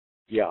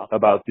 Yeah.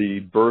 About the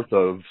birth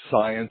of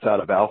science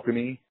out of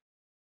alchemy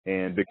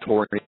and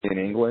Victorian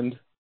England.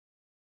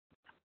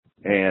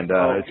 And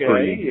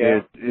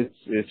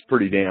it's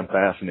pretty damn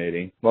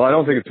fascinating. Well, I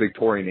don't think it's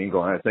Victorian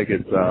England. I think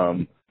it's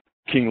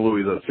King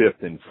Louis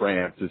V in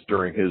France. It's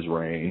during his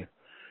reign.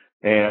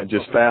 and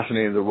just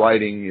fascinating. The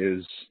writing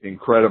is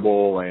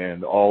incredible,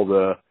 and all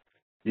the,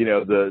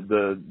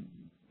 the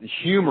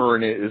humor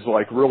in it is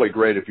like really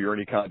great if you're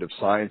any kind of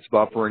science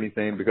buff or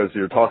anything, because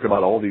you're talking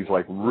about all these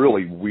like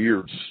really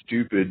weird,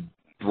 stupid,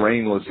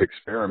 brainless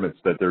experiments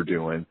that they're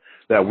doing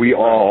that we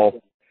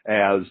all,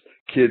 as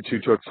kids who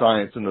took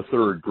science in the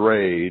third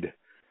grade,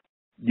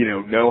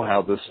 know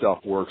how this stuff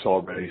works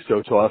already.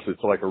 So to us,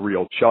 it's like a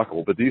real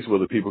chuckle. But these were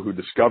the people who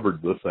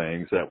discovered the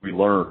things that we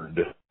learned,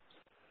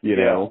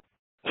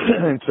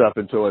 and stuff.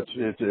 And so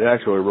it's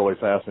actually a really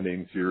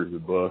fascinating series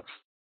of books.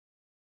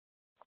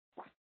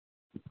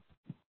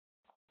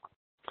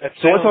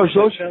 So what's our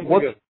social?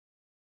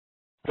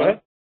 Go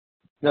ahead.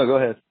 No, go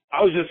ahead.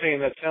 I was just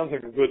saying that sounds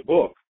like a good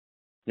book.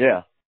 Yeah,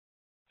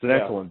 it's an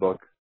excellent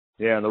book.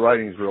 Yeah, and the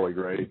writing is really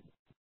great.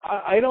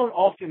 I don't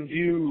often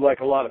do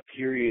like a lot of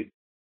period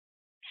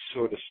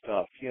sort of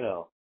stuff,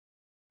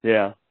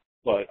 Yeah.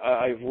 But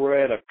I've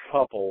read a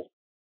couple,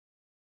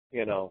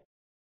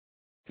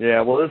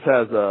 Yeah, well, this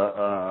has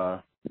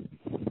a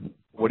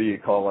what do you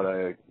call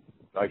it?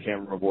 I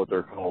can't remember what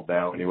they're called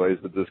now anyways,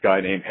 but this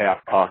guy named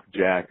Half-Cock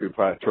Jack who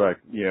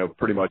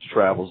pretty much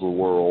travels the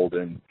world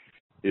and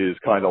is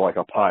kind of like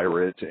a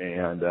pirate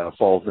and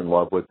falls in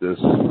love with this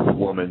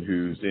woman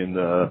who's in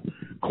the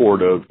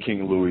court of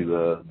King Louis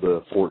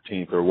the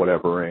 14th or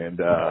whatever. And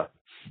that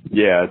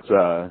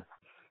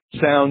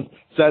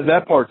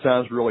part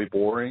sounds really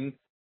boring,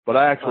 but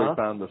I actually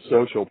found the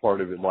social part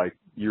of it, like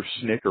you're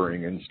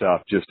snickering and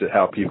stuff, just at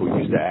how people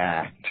used to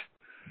act.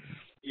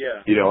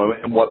 Yeah.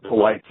 And what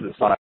polite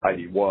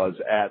society was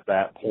at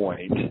that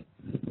point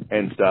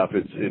and stuff.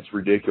 It's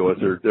ridiculous.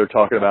 They're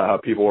talking about how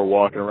people are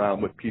walking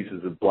around with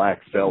pieces of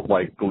black felt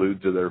like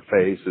glued to their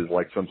face as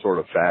like some sort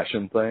of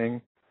fashion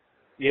thing.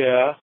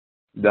 Yeah.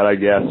 That I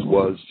guess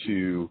was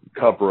to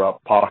cover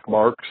up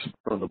pockmarks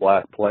from the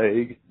Black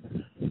Plague.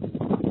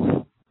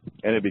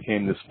 And it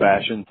became this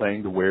fashion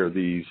thing to wear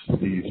these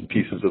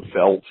pieces of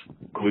felt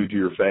glued to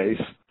your face.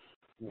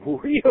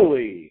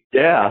 Really?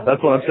 Yeah,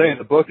 that's what I'm saying.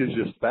 The book is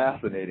just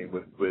fascinating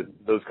with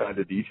those kinds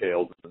of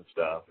details and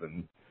stuff.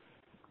 And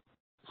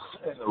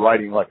the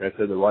writing, like I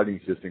said, the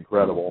writing's just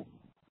incredible.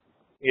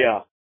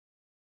 Yeah.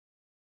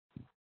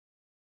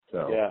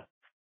 So. Yeah.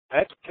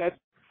 That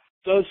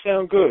does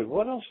sound good.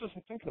 What else was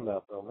I thinking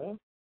about, though, man?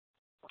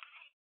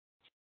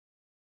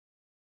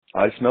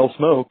 I smell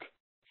smoke.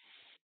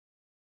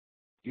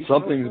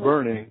 Something's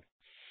burning.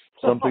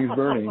 Something's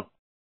burning.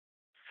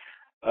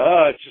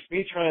 It's just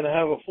me trying to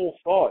have a full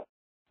thought.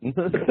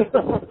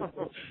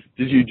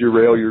 Did you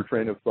derail your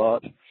train of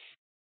thought?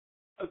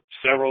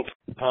 Several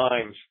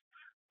times.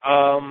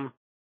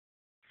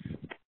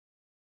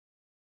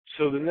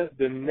 So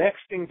the next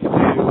thing to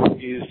do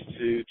is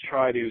to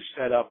try to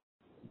set up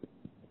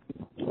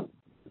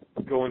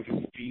going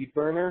to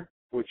FeedBurner,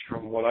 which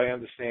from what I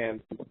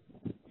understand,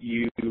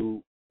 you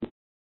do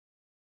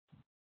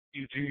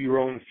your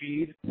own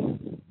feed,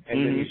 and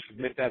then you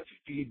submit that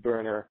to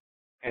FeedBurner,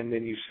 and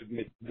then you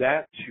submit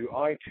that to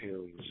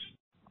iTunes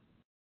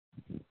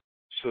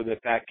so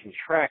that can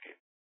track it.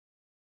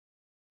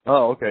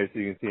 Oh, okay. So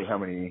you can see how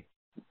many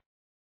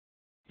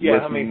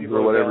how many people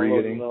or whatever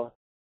you're getting.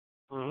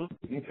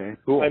 Okay,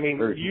 cool. I mean,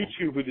 Very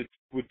YouTube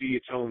would be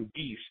its own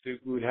beast. It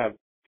would have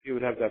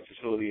that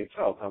facility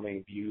itself, how many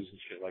views and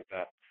shit like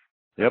that.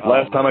 Yep,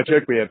 last time I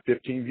checked, we had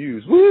 15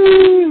 views.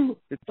 Woo!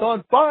 It's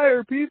on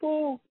fire,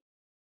 people!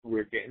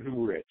 We're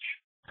getting rich.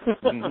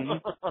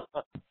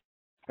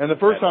 And the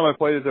first time I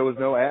played it, there was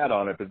no ad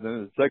on it, but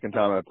then the second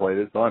time I played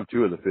it, it's on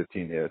 2 of the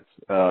 15 hits.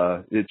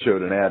 It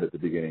showed an ad at the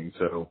beginning,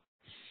 so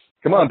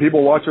come on,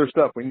 people, watch our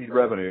stuff. We need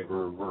revenue.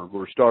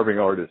 We're starving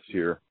artists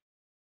here.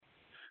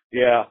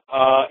 Yeah.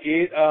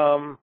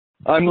 I'm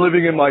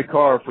living in my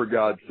car, for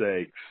God's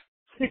sakes.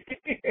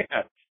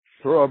 Yeah.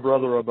 Throw a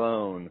brother a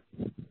bone.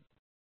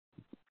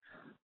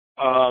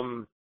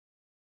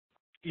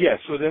 Yeah,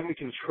 so then we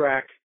can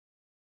track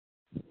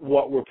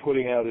what we're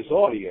putting out as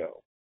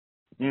audio.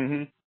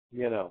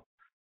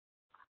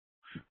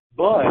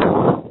 But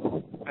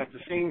at the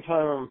same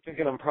time, I'm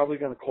thinking I'm probably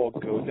going to call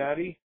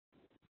GoDaddy.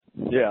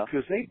 Yeah.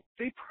 Because they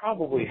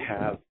probably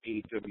have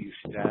AW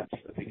stats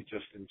that they could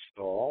just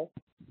install.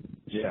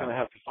 Just going to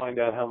have to find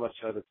out how much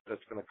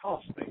that's going to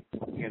cost me,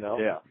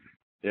 Yeah.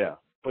 Yeah.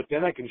 But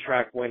then I can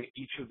track when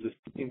each of the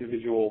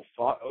individual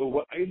at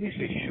least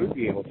I should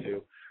be able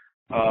to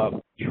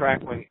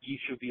track when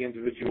each of the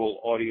individual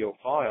audio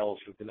files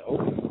have been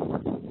opened.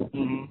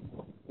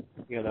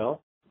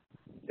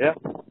 Yeah.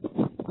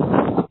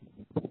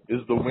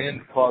 Is the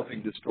wind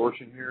causing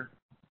distortion here?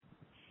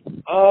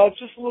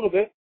 Just a little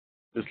bit.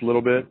 Just a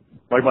little bit?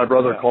 Like my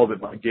brother called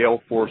it my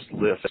gale force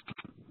lift.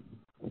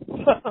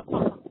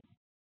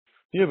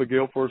 You have a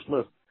gale force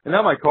lift. And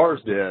now my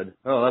car's dead.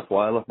 Oh, that's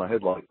why I left my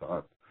headlights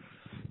on.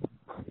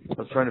 I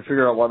was trying to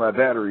figure out why my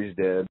battery's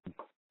dead.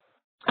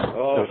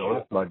 Oh, I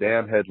left my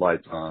damn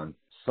headlights on.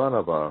 Son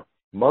of a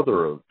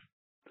mother of.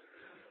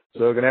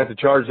 So I'm going to have to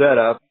charge that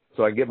up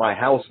so I can get my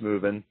house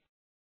moving.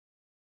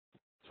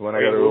 So when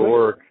I got to go to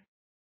work.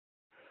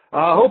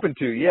 Hoping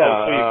to,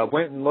 yeah.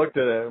 Went and looked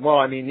at it. Well,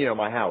 I mean,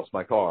 my house,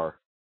 my car.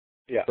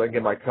 Yeah. So I can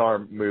get my car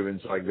moving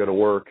so I can go to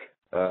work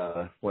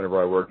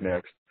whenever I work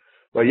next.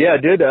 But yeah, I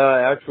did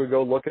actually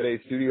go look at a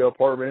studio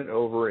apartment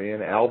over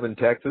in Alvin,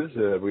 Texas.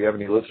 If we have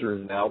any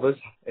listeners in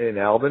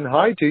Alvin,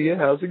 hi to you.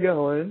 How's it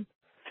going?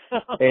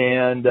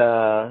 And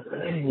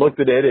looked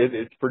at it.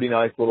 It's a pretty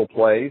nice little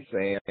place,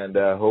 and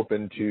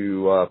hoping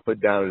to put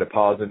down a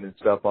deposit and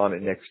stuff on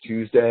it next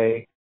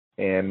Tuesday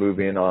and move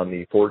in on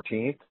the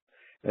 14th.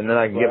 And then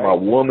I can get my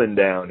woman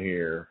down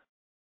here.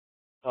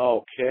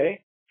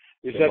 Okay.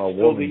 Is that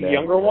still the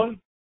younger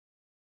one?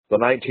 The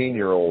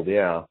 19-year-old,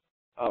 yeah.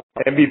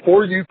 Okay. And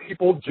before you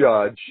people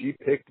judge, she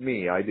picked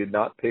me. I did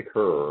not pick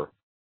her.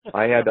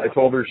 I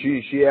told her,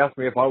 she asked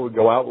me if I would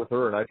go out with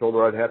her, and I told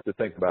her I'd have to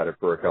think about it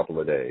for a couple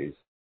of days.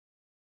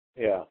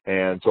 Yeah.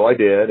 And so I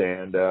did,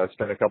 and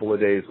spent a couple of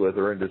days with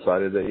her and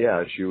decided that,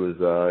 yeah, she was,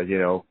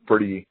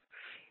 pretty,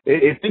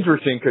 it's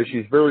interesting because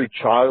she's very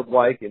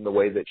childlike in the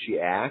way that she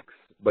acts,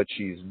 but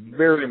she's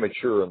very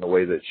mature in the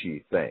way that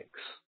she thinks.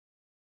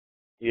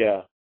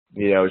 Yeah.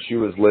 She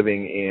was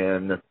living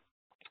in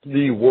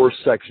the worst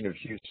section of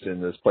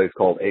Houston, this place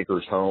called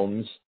Acres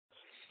Homes.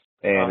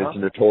 And it's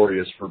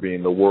notorious for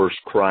being the worst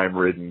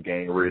crime-ridden,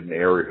 gang-ridden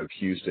area of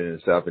Houston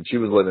and stuff. And she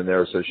was living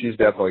there, so she's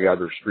definitely got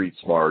her street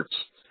smarts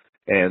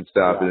and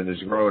stuff. Yeah. And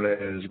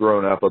has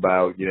grown up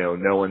about,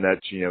 knowing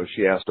that, she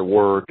has to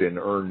work and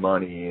earn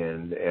money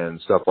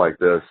and stuff like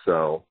this.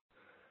 So,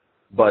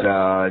 but,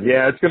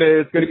 yeah, it's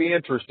gonna be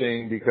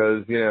interesting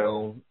because,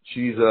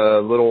 she's a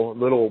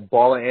little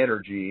ball of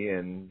energy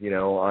and,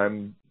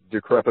 I'm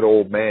decrepit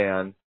old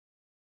man.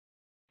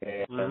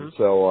 And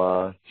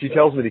so she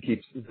tells me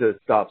to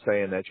stop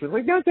saying that. She was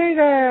like, "Don't say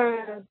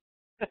that."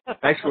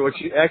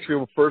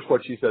 First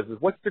what she says is,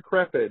 "What's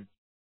decrepit?"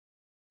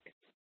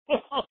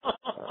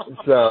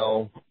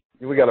 So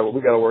we gotta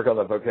work on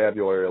the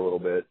vocabulary a little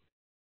bit.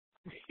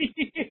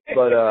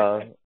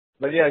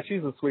 But yeah,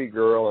 she's a sweet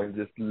girl and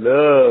just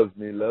loves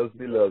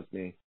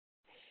me.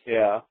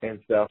 Yeah.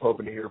 And stuff.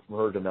 Hoping to hear from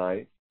her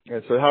tonight.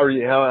 And so how are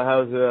you?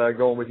 How's it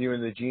going with you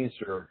in the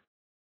Jeanster?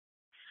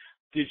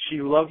 Did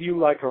she love you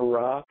like a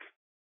rock?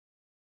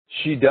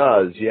 She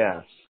does,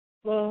 yes.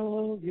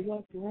 Love you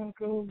like a rock.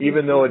 Oh,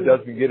 even though it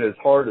doesn't get as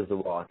hard as a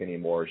rock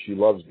anymore, she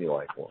loves me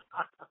like one.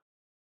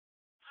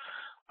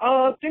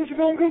 Things are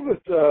going good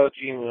with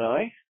Jean and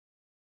I.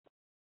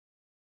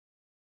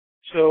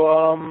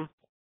 So,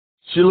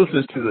 she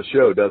listens to the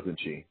show, doesn't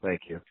she?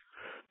 Thank you.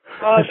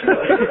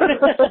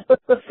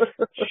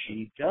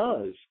 She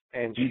does,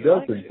 and she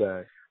does, in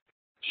fact.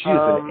 She is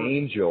an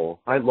angel.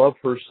 I love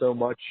her so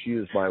much. She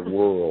is my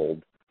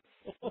world.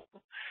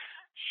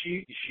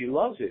 She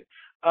loves it.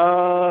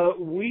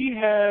 What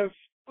have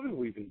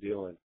we been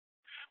doing?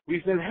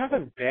 We've been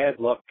having bad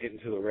luck getting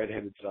to the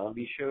redheaded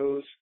zombie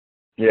shows.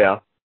 Yeah.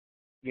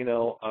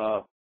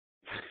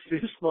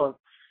 This month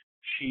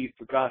she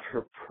forgot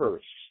her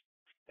purse,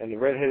 and the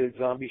redheaded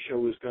zombie show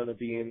was going to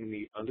be in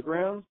the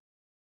underground.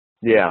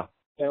 Yeah.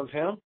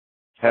 Downtown.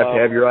 Have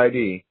to have your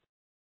ID.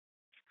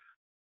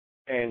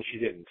 And she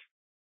didn't.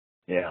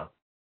 Yeah.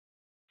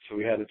 So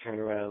we had to turn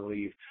around and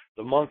leave.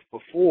 The month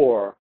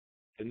before,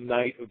 the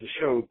night of the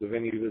show, the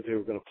venue that they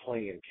were going to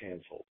play in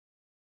canceled.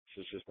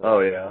 So it's just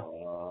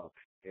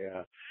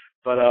yeah.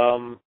 But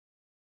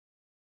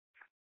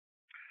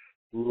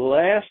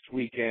last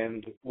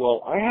weekend,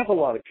 well, I have a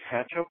lot of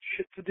catch-up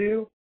shit to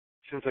do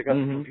since I got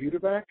the computer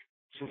back.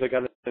 Since I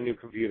got a new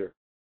computer.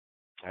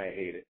 I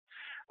hate it.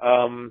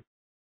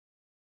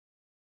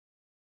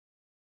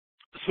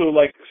 So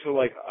like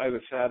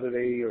either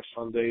Saturday or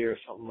Sunday or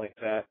something like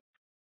that,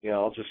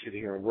 I'll just sit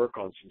here and work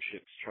on some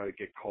shit to try to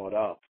get caught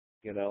up,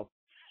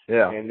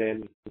 Yeah. And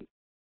then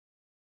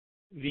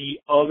the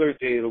other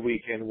day of the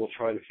weekend, we'll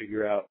try to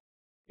figure out,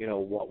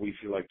 what we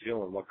feel like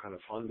doing, what kind of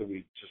fun do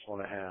we just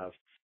want to have.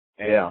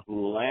 And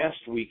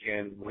last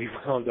weekend, we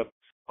wound up,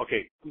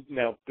 okay,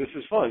 now this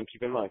is fun,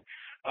 keep in mind.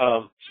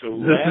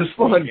 This is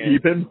fun,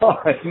 keep in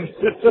mind.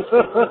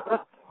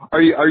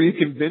 Are you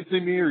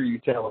convincing me or are you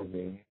telling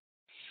me?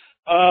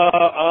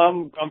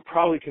 I'm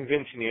probably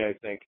convincing you, I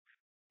think.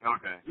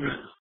 Okay.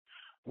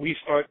 We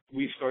start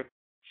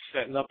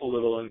setting up a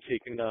little and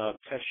taking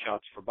test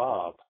shots for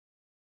Bob.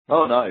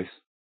 Oh, nice.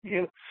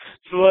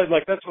 So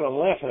like that's what I'm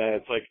laughing at.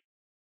 It's like,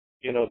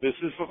 this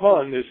is for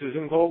fun. This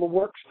isn't all the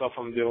work stuff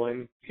I'm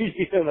doing.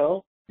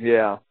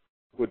 Yeah.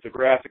 With the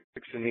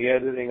graphics and the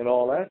editing and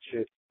all that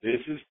shit.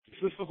 This is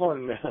for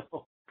fun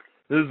now.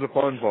 This is the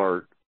fun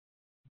part.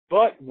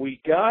 But we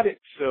got it,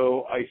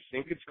 so I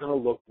think it's going to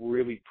look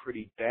really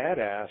pretty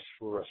badass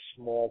for a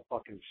small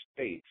fucking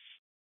space.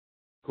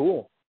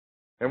 Cool.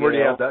 And where do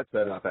you have that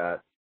set up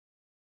at?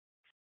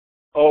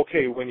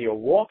 Okay, when you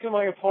walk in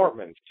my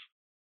apartment,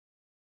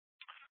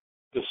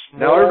 the small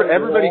now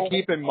everybody wall,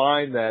 keep in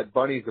mind that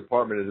Bunny's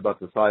apartment is about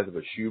the size of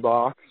a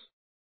shoebox.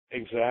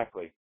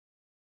 Exactly.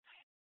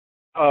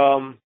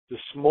 The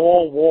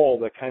small wall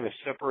that kind of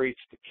separates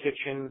the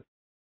kitchen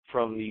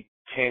from the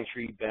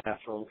pantry,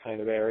 bathroom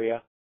kind of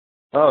area.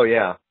 Oh,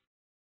 yeah.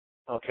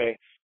 Okay.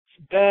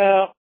 It's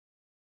about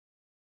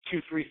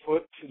 2-3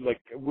 foot. Like,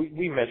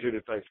 we measured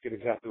it, I forget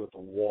exactly what the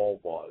wall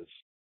was.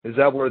 Is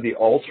that where the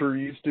altar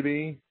used to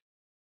be?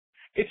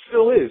 It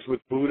still is, with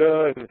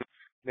Buddha and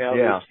now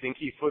Yeah. there's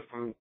Stinky Foot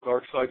from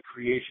Dark Side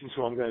Creations,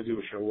 who I'm going to do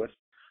a show with.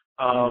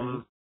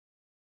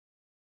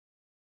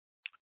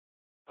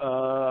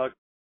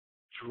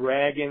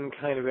 Dragon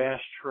kind of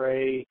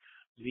ashtray,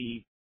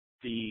 the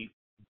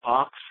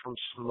box from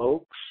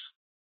Smokes,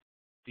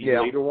 the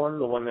later one,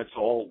 the one that's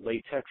all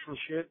latex and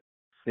shit.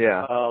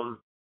 Yeah.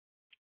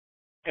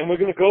 And we're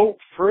going to go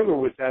further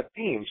with that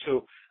theme.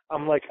 So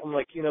I'm like,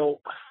 you know,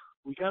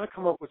 we got to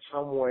come up with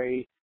some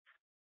way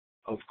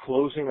of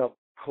closing off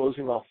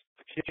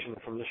the kitchen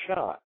from the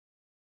shot.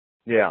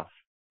 Yeah.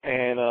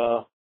 And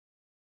I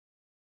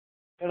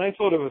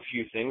thought of a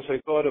few things. I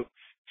thought of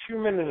 2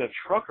 men in a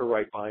truck are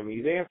right by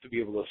me. They have to be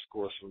able to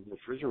score some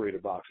refrigerator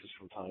boxes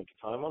from time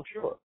to time, I'm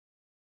sure.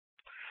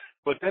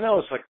 But then I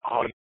was like,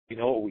 oh, you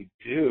know what we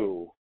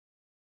do?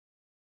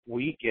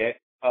 We get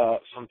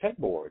some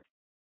pegboard.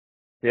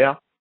 Yeah.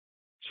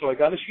 So I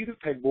got a sheet of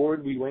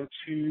pegboard. We went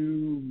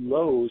to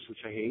Lowe's,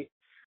 which I hate,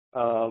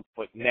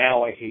 but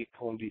now I hate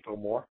Home Depot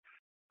more.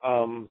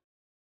 And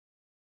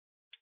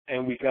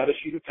we got a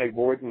sheet of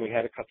pegboard, and we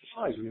had to cut the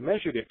size. We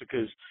measured it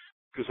because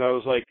I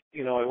was like,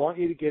 you know, I want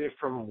you to get it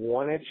from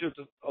one edge of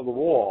the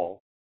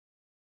wall,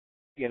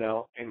 you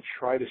know, and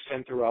try to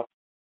center up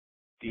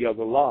the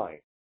other line.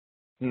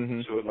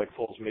 Mm-hmm. So it like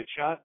falls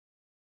mid-shot.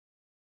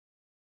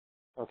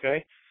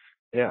 Okay?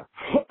 Yeah.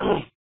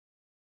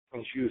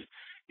 And she was,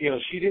 you know,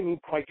 she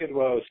didn't quite get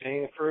what I was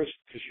saying at first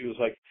because she was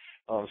like,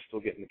 oh, I'm still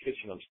getting the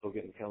kitchen. I'm still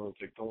getting the camera. I was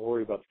like, don't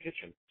worry about the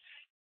kitchen.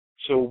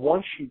 So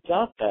once she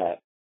got that,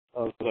 I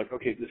was like,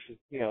 okay, this is,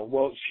 you know,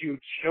 well, she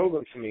would show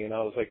them to me, and I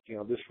was like, you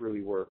know, this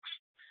really works.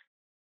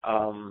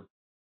 And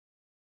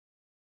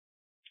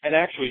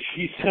actually,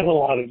 she said a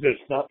lot of this,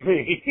 not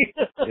me.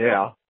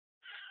 Yeah.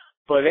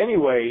 But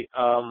anyway,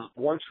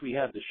 once we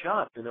had the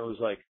shot, then it was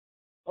like,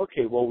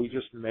 okay, well, we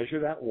just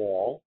measure that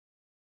wall,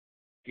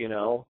 you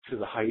know, to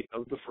the height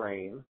of the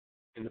frame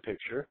in the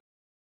picture,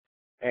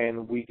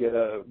 and we get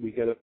a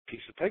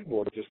piece of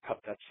pegboard to just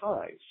cut that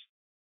size.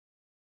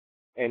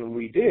 And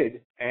we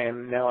did,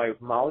 and now I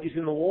have mollies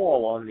in the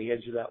wall on the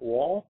edge of that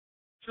wall,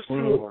 just 2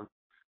 of them,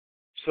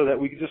 so that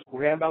we could just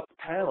grab out the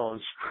panel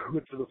and screw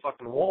it to the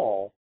fucking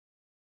wall,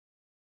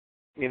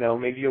 you know,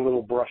 maybe a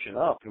little brushing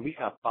up, and we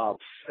got Bob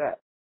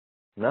set.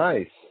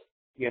 Nice.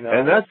 You know,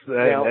 and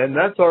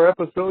that's our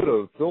episode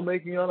of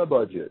Filmmaking on a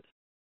Budget.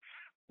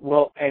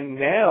 Well, and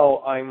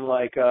now I'm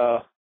like,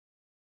 now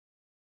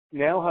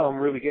how I'm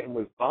really getting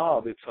with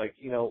Bob, it's like,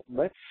 you know,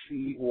 let's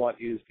see what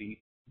is the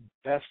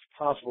best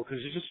possible,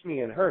 because it's just me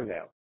and her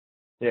now.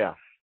 Yeah.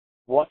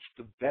 What's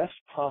the best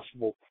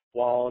possible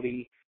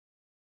quality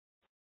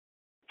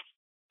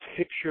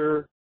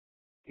picture,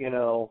 you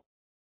know,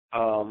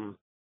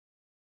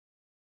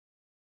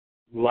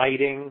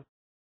 lighting,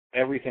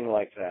 everything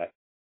like that,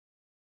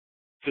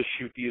 to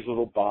shoot these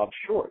little Bob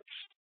shorts.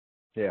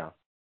 Yeah.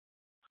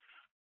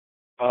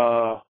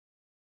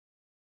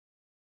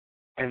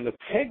 And the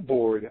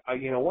pegboard,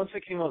 you know, once I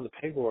came on the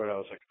pegboard, I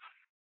was like,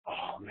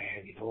 oh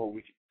man, you know what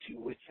we could do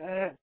with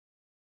that?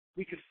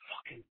 We could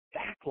fucking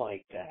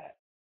backlight that.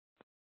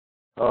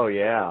 Oh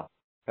yeah.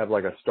 Have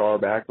like a star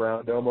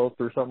background almost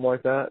or something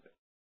like that?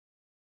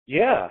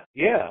 Yeah.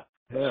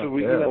 So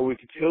we, you know, we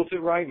could tilt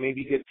it right,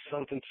 maybe get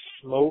something to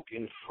smoke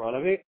in front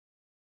of it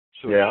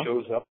so it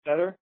shows up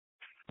better.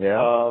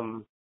 Yeah.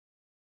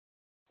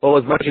 Well,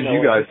 as much as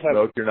you guys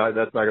smoke,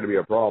 that's not going to be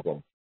a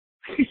problem.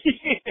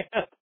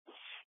 Yeah,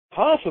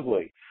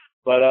 possibly.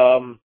 But,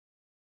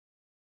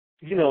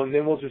 you know, and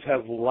then we'll just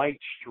have light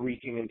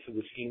streaking into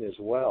the scene as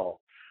well.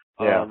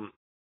 Yeah.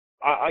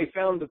 I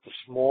found that the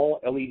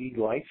small LED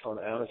lights on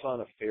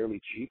Amazon are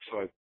fairly cheap, so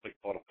I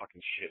bought a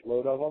fucking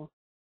shitload of them.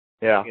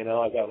 Yeah. You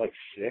know, I got like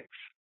 6.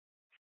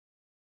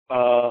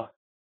 So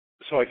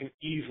I can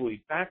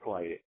easily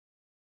backlight it.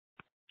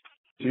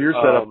 So you're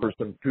set up for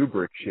some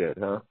Kubrick shit,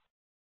 huh?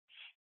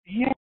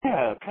 Yeah,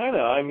 kind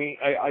of. I mean,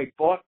 I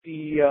bought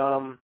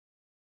the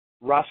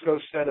Roscoe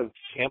set of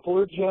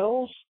sampler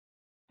gels.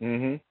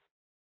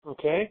 Mm-hmm.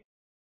 Okay?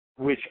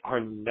 Which are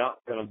not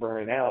going to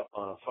burn out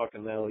on a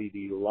fucking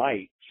LED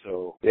light.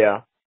 So,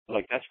 yeah.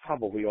 Like, that's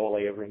probably all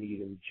I ever need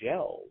in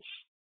gels.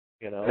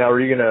 You know? Now, are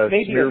you going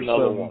to smear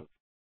some? One.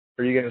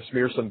 Are you going to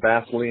smear some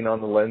Vaseline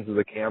on the lens of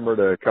the camera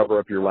to cover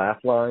up your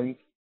laugh lines?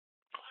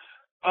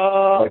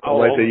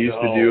 Like they used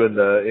to do in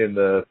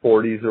the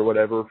 40s or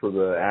whatever for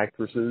the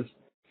actresses?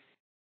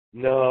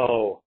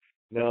 No.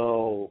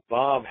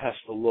 Bob has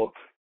to look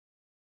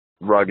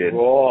rugged,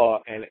 raw,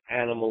 and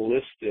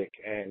animalistic,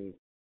 and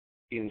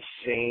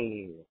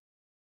insane.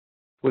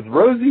 With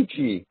rosy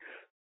cheeks.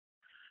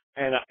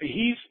 And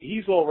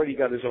he's already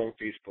got his own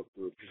Facebook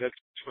group, because that's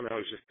when I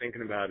was just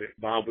thinking about it.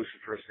 Bob was the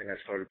first thing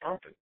I started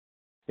pumping.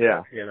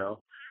 Yeah. You know?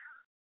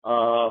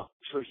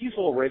 So he's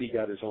already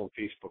got his own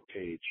Facebook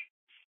page.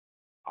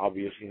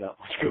 Obviously not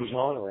much goes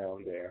on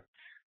around there.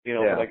 You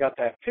know, but I got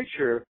that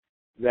picture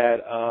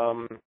that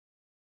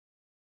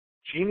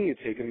Jeannie had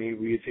taken me.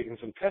 We had taken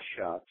some test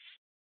shots.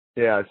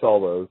 Yeah, I saw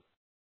those.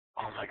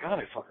 Oh my God,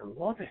 I fucking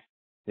love it.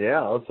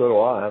 Yeah, so do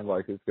I. I'm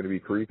like, it's going to be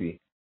creepy.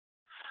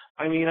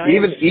 I mean,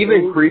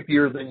 even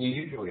creepier than you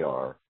usually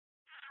are.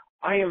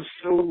 I am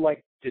so,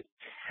 like,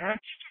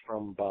 detached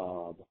from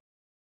Bob,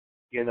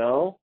 you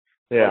know?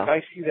 Yeah. Like,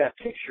 I see that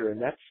picture,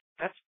 and that's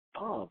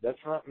Bob.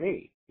 That's not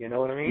me. You know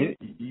what I mean?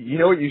 You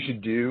know what you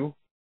should do?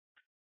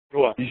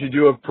 What? You should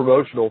do a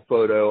promotional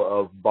photo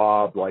of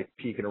Bob, like,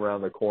 peeking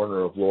around the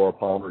corner of Laura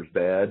Palmer's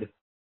bed.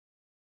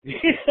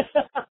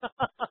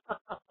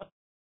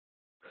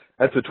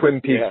 That's a Twin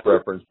Peaks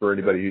reference for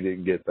anybody who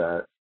didn't get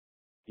that.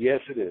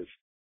 Yes, it is.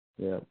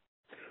 Yeah.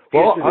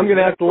 Well, I'm going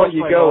to have to let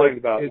you go.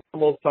 It's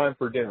almost time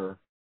for dinner.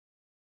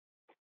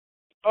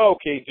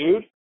 Okay,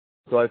 dude.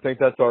 So I think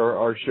that's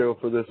our show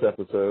for this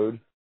episode.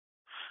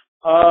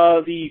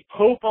 The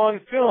Pope on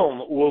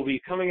Film will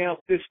be coming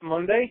out this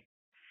Monday.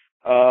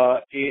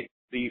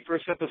 The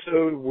first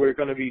episode, we're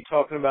going to be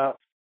talking about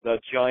the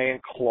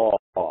giant claw.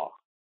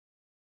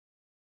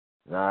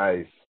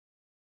 Nice.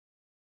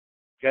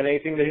 Got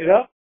anything to hit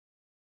up?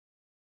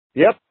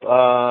 Yep.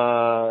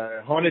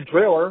 Haunted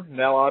Trailer,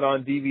 now out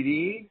on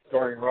DVD,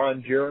 starring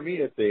Ron Jeremy.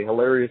 It's a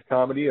hilarious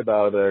comedy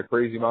about a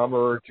crazy mama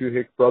or two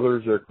hick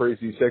brothers or a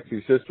crazy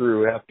sexy sister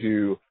who have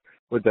to,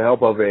 with the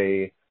help of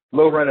a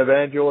low-rent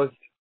evangelist,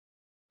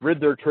 rid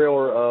their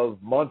trailer of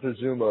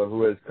Montezuma,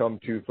 who has come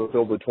to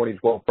fulfill the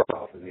 2012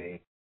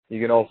 prophecy.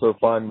 You can also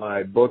find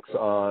my books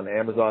on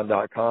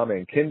Amazon.com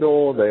and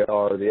Kindle. They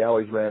are The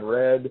Alleys Ran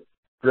Red,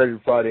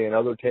 Dreaded Friday and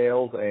Other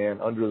Tales,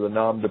 and Under the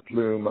Nom de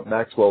Plume,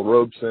 Maxwell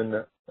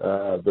Robeson,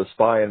 The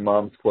Spy in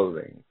Mom's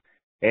Clothing.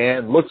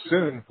 And look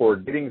soon for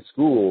Getting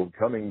Schooled,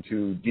 coming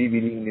to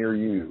DVD near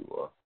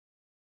you.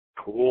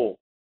 Cool.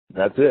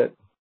 That's it.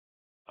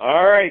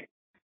 All right.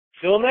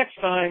 Till next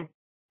time.